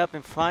comes right up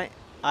in front,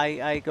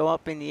 I go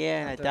up in the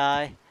air and I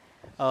die.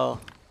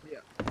 Oh. Yeah.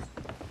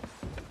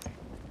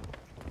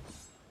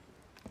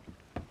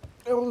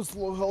 It was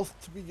low health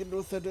to begin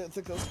with. I didn't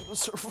think I was gonna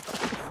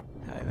survive.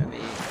 Alright, let me.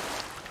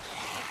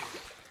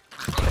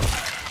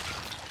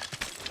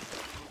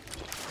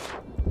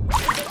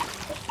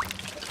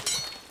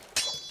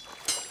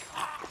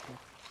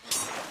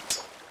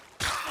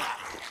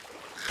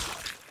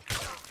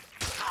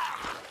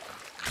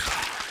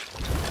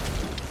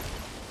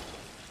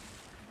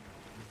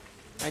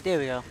 Right, there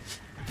we go.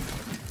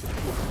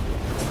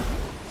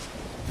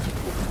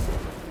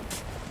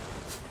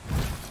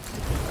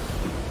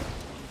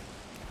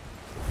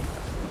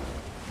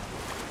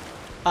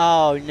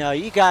 Oh no,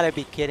 you gotta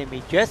be kidding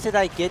me. Just as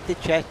I get the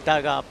chest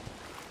dug up.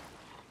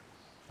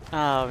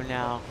 Oh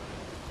no.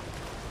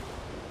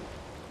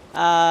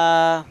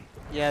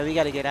 Yeah, we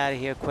gotta get out of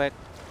here quick.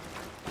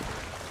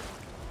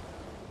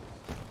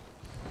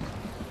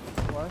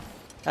 What?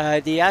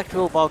 The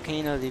actual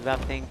volcano is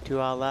erupting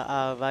to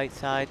our right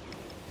side.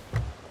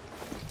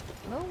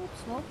 No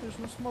smoke. There's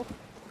no smoke.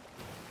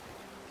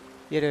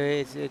 Yeah, there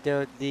is.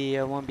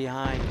 The one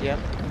behind. Yep.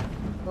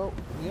 Oh,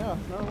 yeah.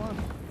 No one.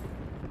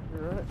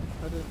 You're right.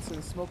 I didn't see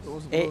the smoke that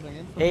wasn't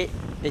loading in.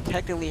 It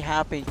technically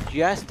happened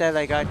just as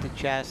I got the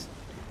chest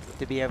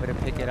to be able to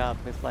pick it up.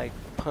 It's like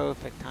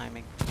perfect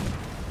timing.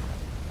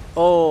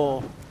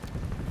 Oh.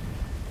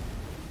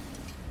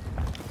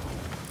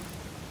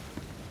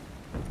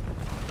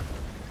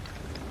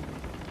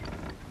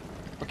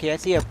 Okay, I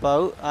see a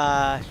boat.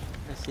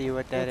 Let's see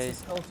what that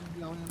is.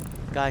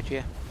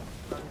 Gotcha.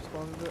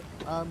 Spotted it.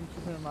 I'm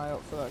keeping an eye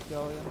out for that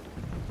galleon.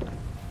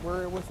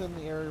 We're within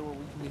the area where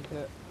we can be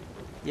hit.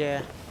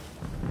 Yeah.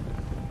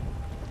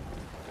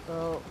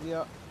 Oh,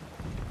 yeah.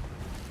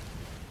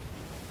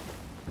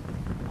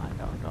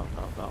 Come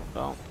on,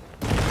 go.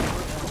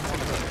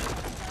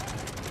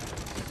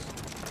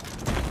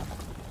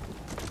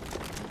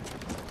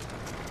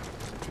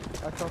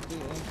 I caught the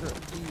anchor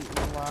at the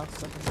last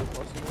second of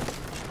possible.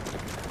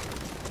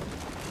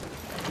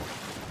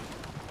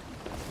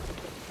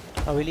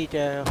 Oh, we need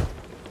to.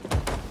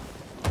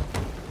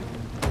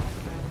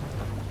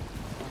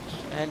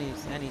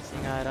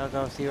 Anything. Alright, I'll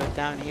go see what's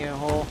down here.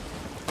 Hole.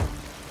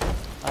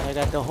 Alright, I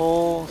got the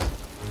holes.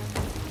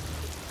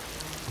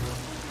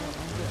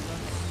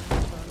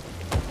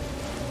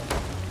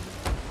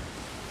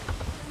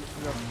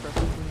 We got the pressure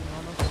cleaning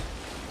on us.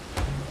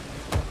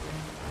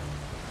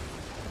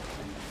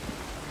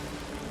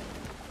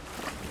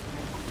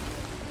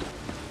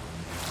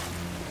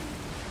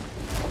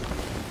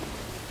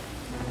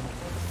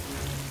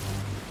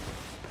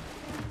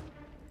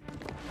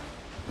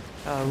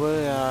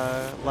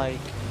 We're like,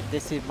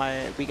 this is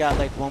we got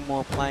like one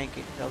more plank,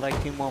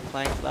 like 2 more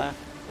planks left.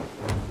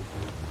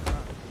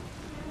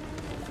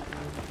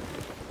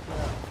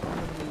 Yeah, I'm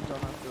gonna be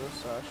done after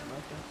this Ashen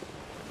Athena.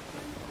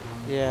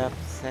 Yeah,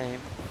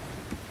 same.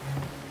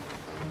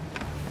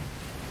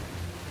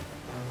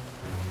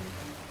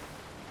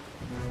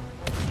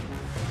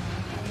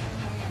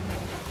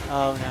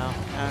 Oh no.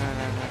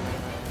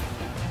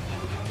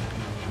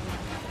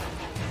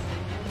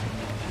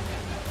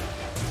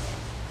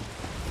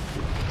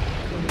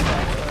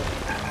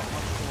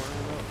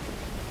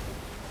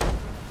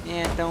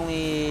 Yeah, it's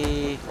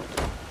only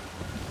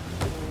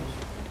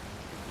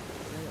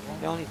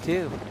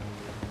 2.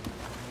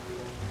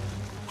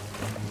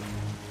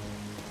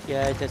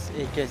 Yeah, it just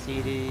eat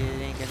it.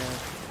 It ain't gonna.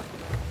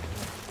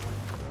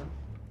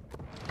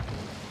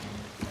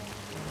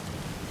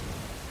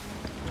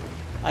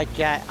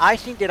 chat. I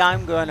think that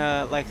I'm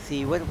gonna like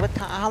see what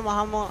time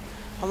how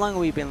long have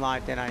we been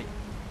live tonight?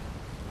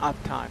 Up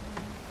time.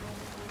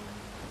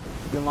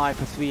 We've been live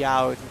for 3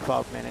 hours and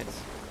 12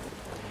 minutes.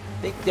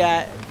 I think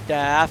that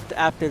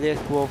after this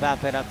we'll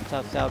wrap it up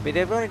so but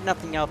there's really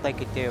nothing else I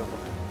could do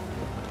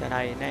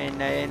tonight,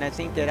 and I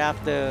think that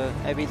after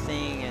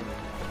everything, and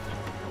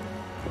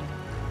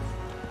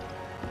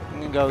I'm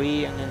gonna go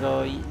eat. I'm gonna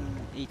go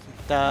eat some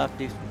stuff,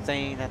 do some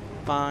things, have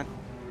some fun,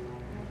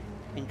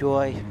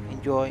 enjoy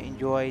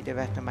the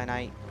rest of my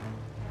night.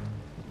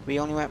 We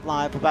only went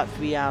live for about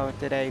 3 hours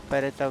today,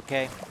 but it's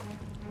okay.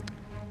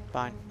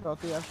 Fine.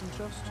 Got the action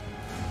chest?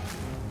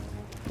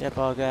 Yep,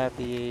 I'll grab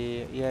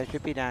the, yeah, it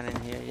should be down in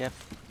here, yep.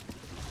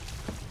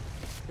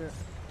 Here.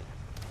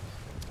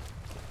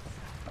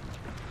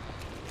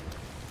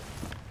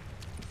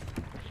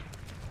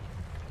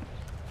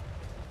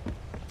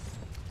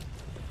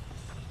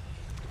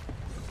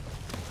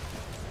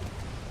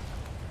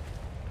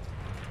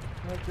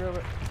 I'll grab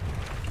it.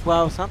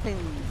 Well, something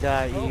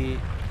that you...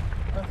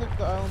 I think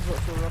the island's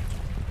about to erupt.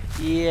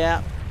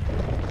 Yeah.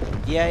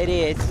 Yeah, it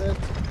is.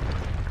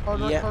 Hard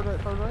right, Yeah. hard right,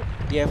 hard right.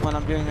 Yeah, what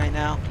I'm doing right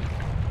now.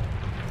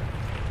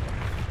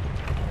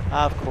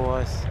 Of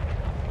course.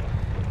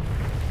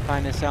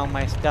 Trying to sell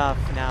my stuff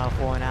now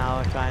for an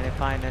hour, trying to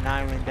find an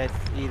island that's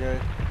either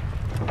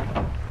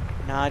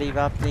not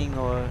erupting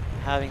or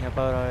having a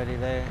boat already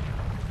there.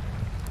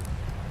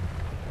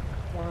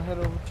 Wanna head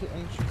over to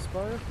Ancient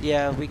Spire?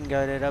 Yeah, we can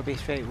go there. That'll be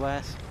straight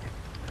west.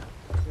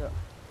 Yeah.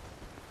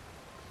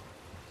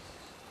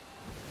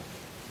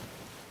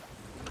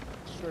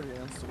 Straight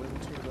against the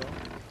wind too, though.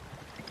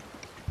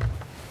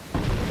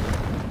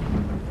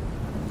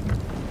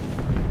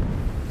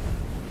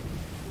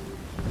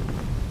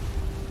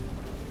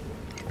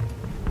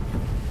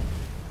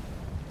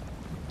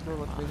 We're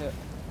about to be hit.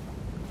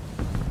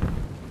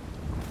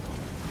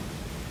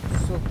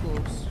 So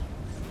close.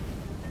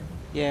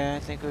 Yeah, I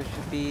think we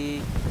should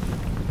be...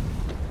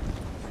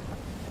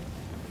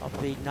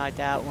 Hopefully not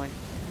that one.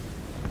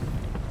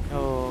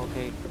 Oh,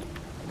 okay.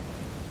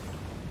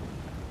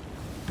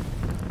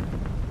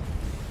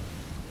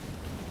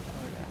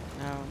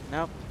 No,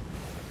 nope.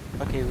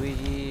 Okay,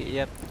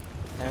 yep,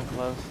 they're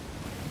close.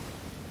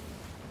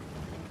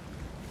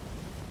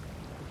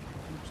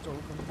 I'm still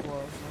looking for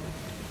flaws now.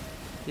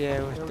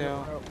 Yeah, we're There we still... go.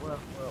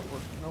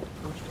 Nope,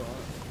 we're still on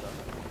it. Got it.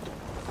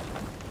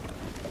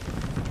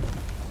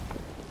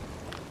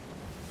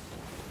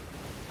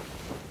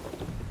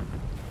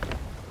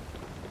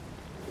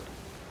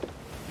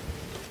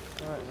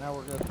 Alright, now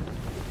we're good.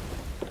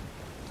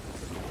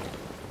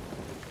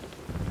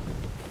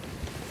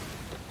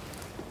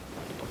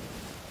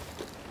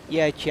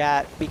 Yeah,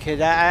 chat,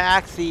 because I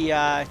actually,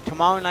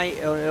 tomorrow night,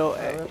 We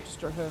have to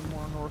start heading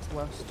more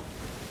northwest.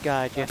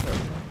 gotcha.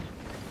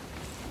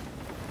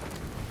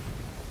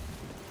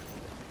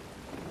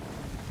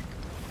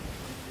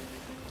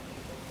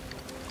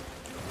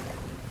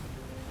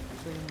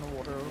 Taking the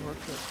water over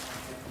to...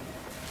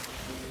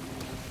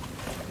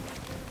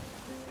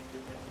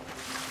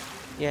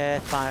 Yeah,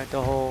 it's fine with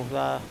the whole,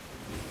 There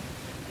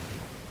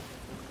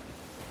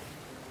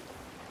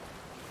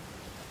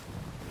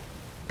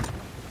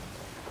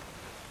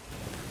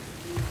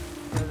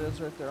it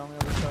is right there on the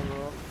other side of the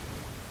road.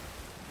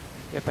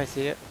 Yep, I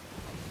see it.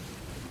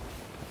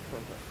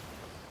 Perfect.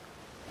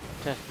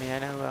 Trust me, I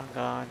know where I'm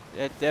going.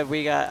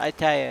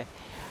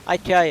 I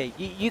tell you,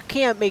 you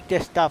can't make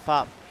this stuff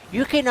up.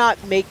 You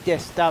cannot make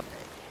this stuff.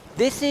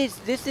 This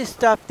is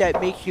stuff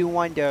that makes you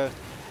wonder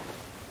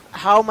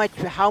how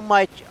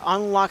much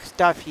unlocked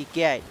stuff you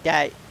get.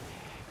 That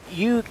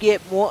you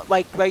get more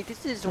like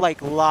this is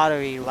like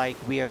lottery. Like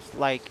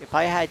if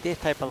I had this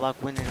type of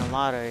luck winning a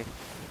lottery,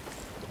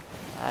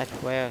 I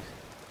swear.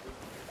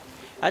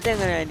 I think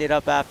I'm gonna end it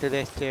up after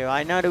this too.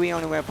 I know that we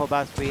only went for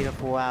about 3 to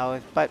 4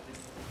 hours, but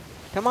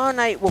tomorrow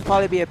night will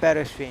probably be a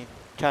better stream.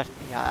 Trust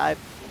me.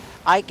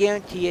 I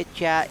guarantee it,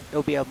 chat.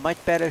 It'll be a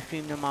much better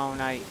stream tomorrow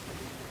night.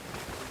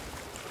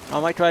 I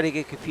might try to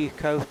get confused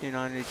coasting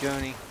on the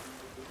journey.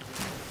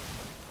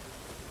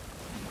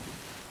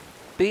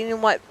 But you know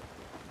what?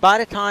 By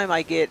the time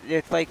I get,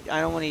 it's like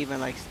I don't want to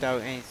even like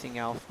start anything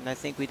else, and I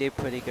think we did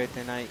pretty good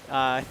tonight.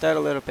 I started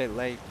a little bit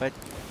late, but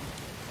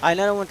I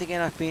know once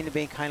again I'm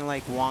being kind of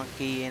like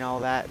wonky and all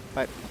that,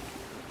 but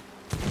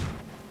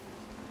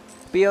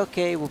be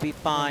okay. We'll be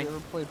fine. Have you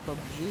ever played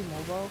PUBG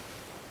mobile?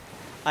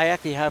 I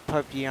actually have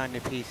PUBG on the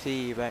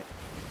PC, but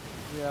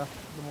Yeah,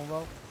 the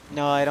mobile.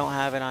 no, I don't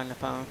have it on the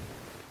phone.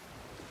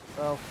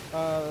 Oh,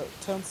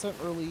 Tencent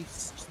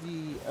released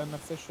an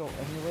official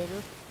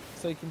emulator,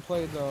 so you can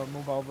play the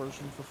mobile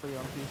version for free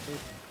on PC.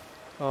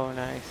 Oh,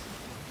 nice.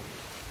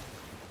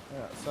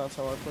 Yeah, so that's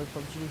how I play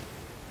PUBG.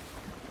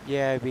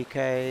 Yeah,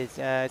 because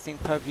I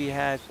think PUBG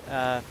has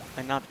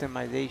an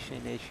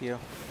optimization issue.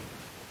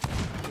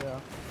 Yeah.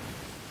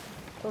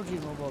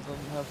 PUBG Mobile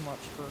doesn't have much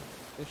for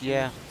issues.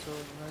 Yeah. It's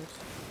really nice.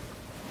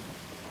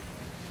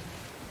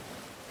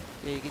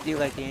 Yeah, you can do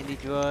like the Indie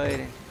Droid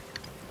and...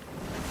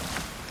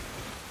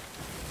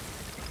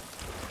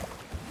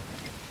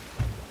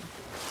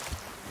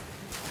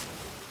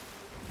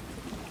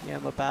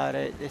 him about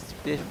it.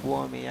 This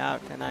wore me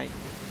out tonight.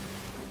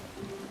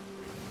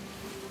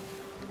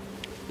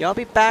 Yeah, I'll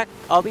be back.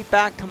 I'll be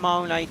back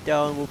tomorrow night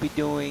though, and we'll be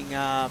doing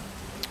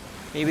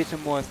maybe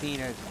some more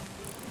Athenas.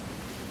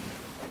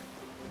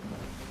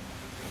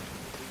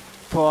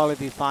 For all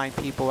of you fine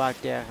people out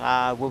there,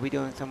 we'll be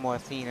doing some more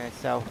Athenas.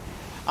 So,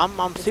 I'm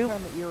It's super.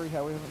 kind of eerie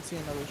how we haven't seen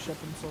another ship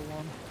in so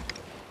long.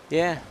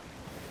 Yeah.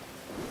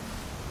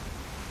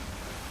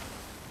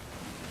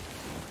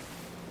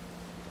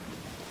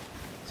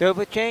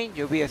 Silver change?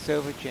 It'll be a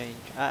silver change.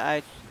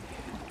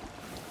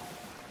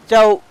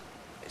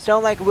 So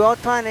like we're all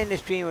trying in the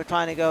stream, we're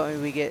trying to go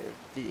and we get,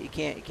 you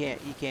can't.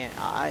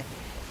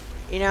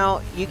 You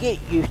know, you get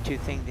used to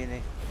things in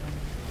it,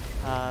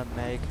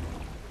 Meg.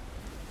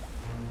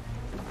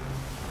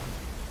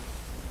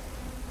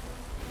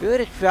 If we would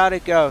have tried to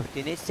Ghost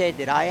and it said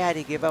that I had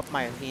to give up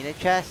my Athena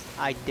chest,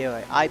 I'd do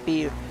it.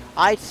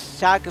 I'd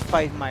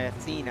sacrifice my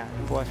Athena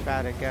for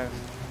Shrouded Ghost.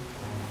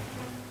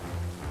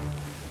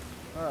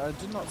 I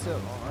did not say it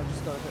wrong. I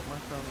just got to hit my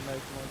crown and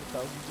make from like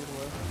 1,000 feet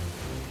away.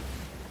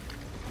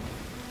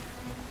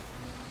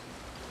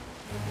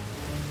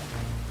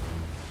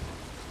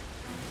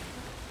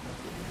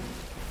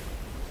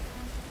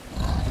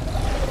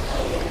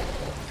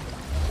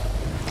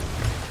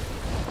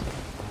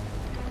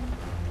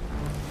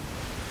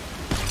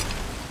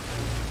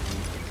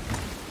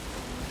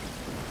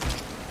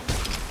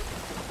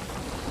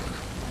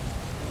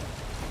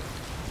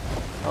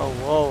 Oh,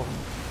 whoa.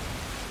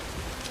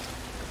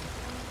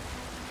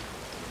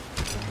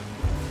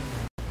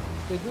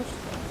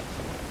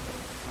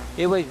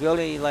 It was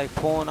really like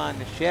pulling on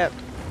the ship.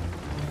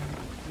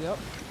 Yep.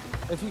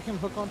 If you can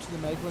hook onto the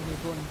meg when you're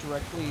going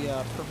directly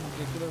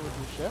perpendicular with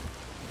your ship,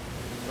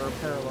 or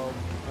parallel,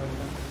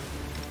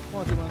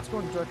 well, when it's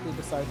going directly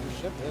beside your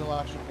ship, it'll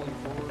actually pull you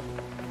forward.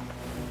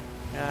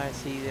 Yeah, I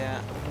see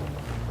that.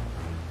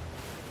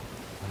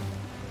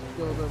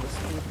 Go a little bit of a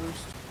speed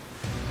boost.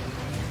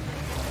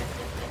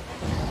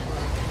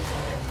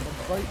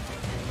 Fight.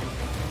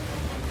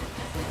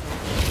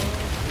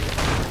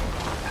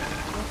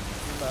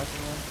 Back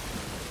again.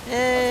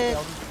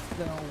 I'll just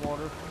get on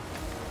water.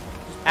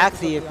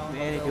 Actually, it's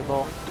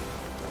manageable.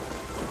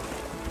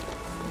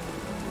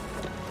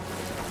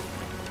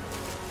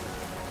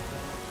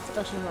 It's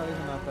actually not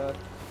even that bad.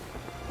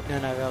 No,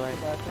 not really.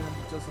 Back end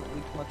doesn't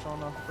leak much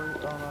on a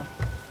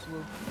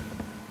sloop.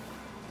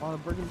 On a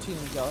brigantine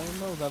and galleon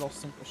though, that'll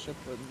sink the ship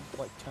in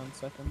like 10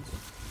 seconds.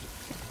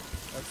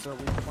 That's their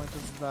weak point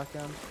is the back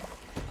end.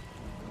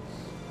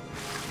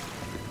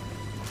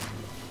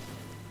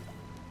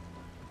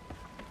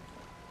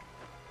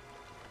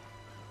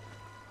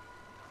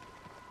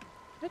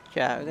 Good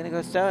job. We're gonna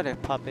go sell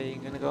that puppy.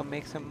 We're gonna go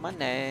make some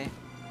money.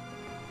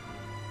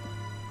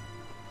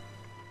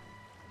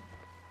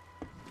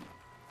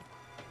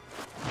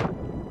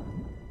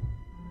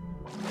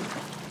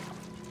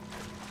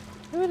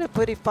 It was a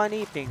pretty fun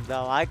evening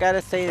though. I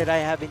gotta say that I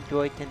have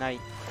enjoyed tonight.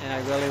 And I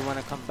really want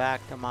to come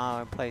back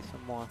tomorrow and play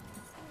some more.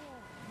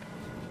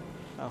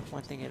 Oh,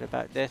 one thing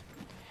about this.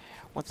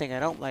 One thing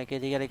I don't like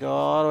is you gotta go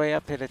all the way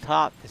up to the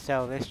top to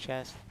sell this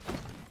chest.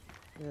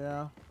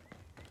 Yeah.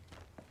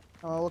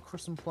 I'll look for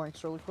some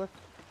planks really quick.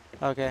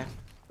 Okay.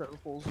 Grab the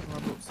poles and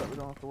rubber so we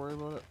don't have to worry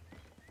about it.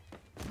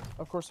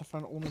 Of course I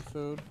found only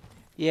food.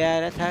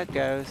 Yeah, that's how it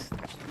goes.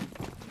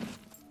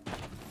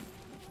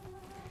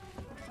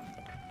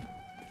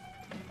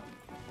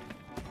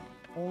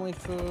 Only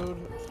food,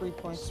 3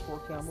 planks, 4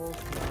 camels,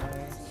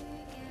 nice.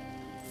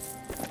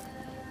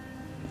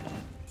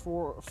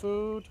 4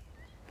 food,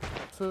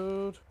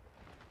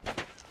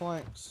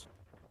 planks.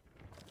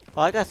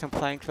 Well, I got some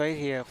planks right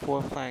here.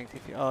 4 planks.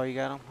 If you, oh, you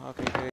got them? Okay, good.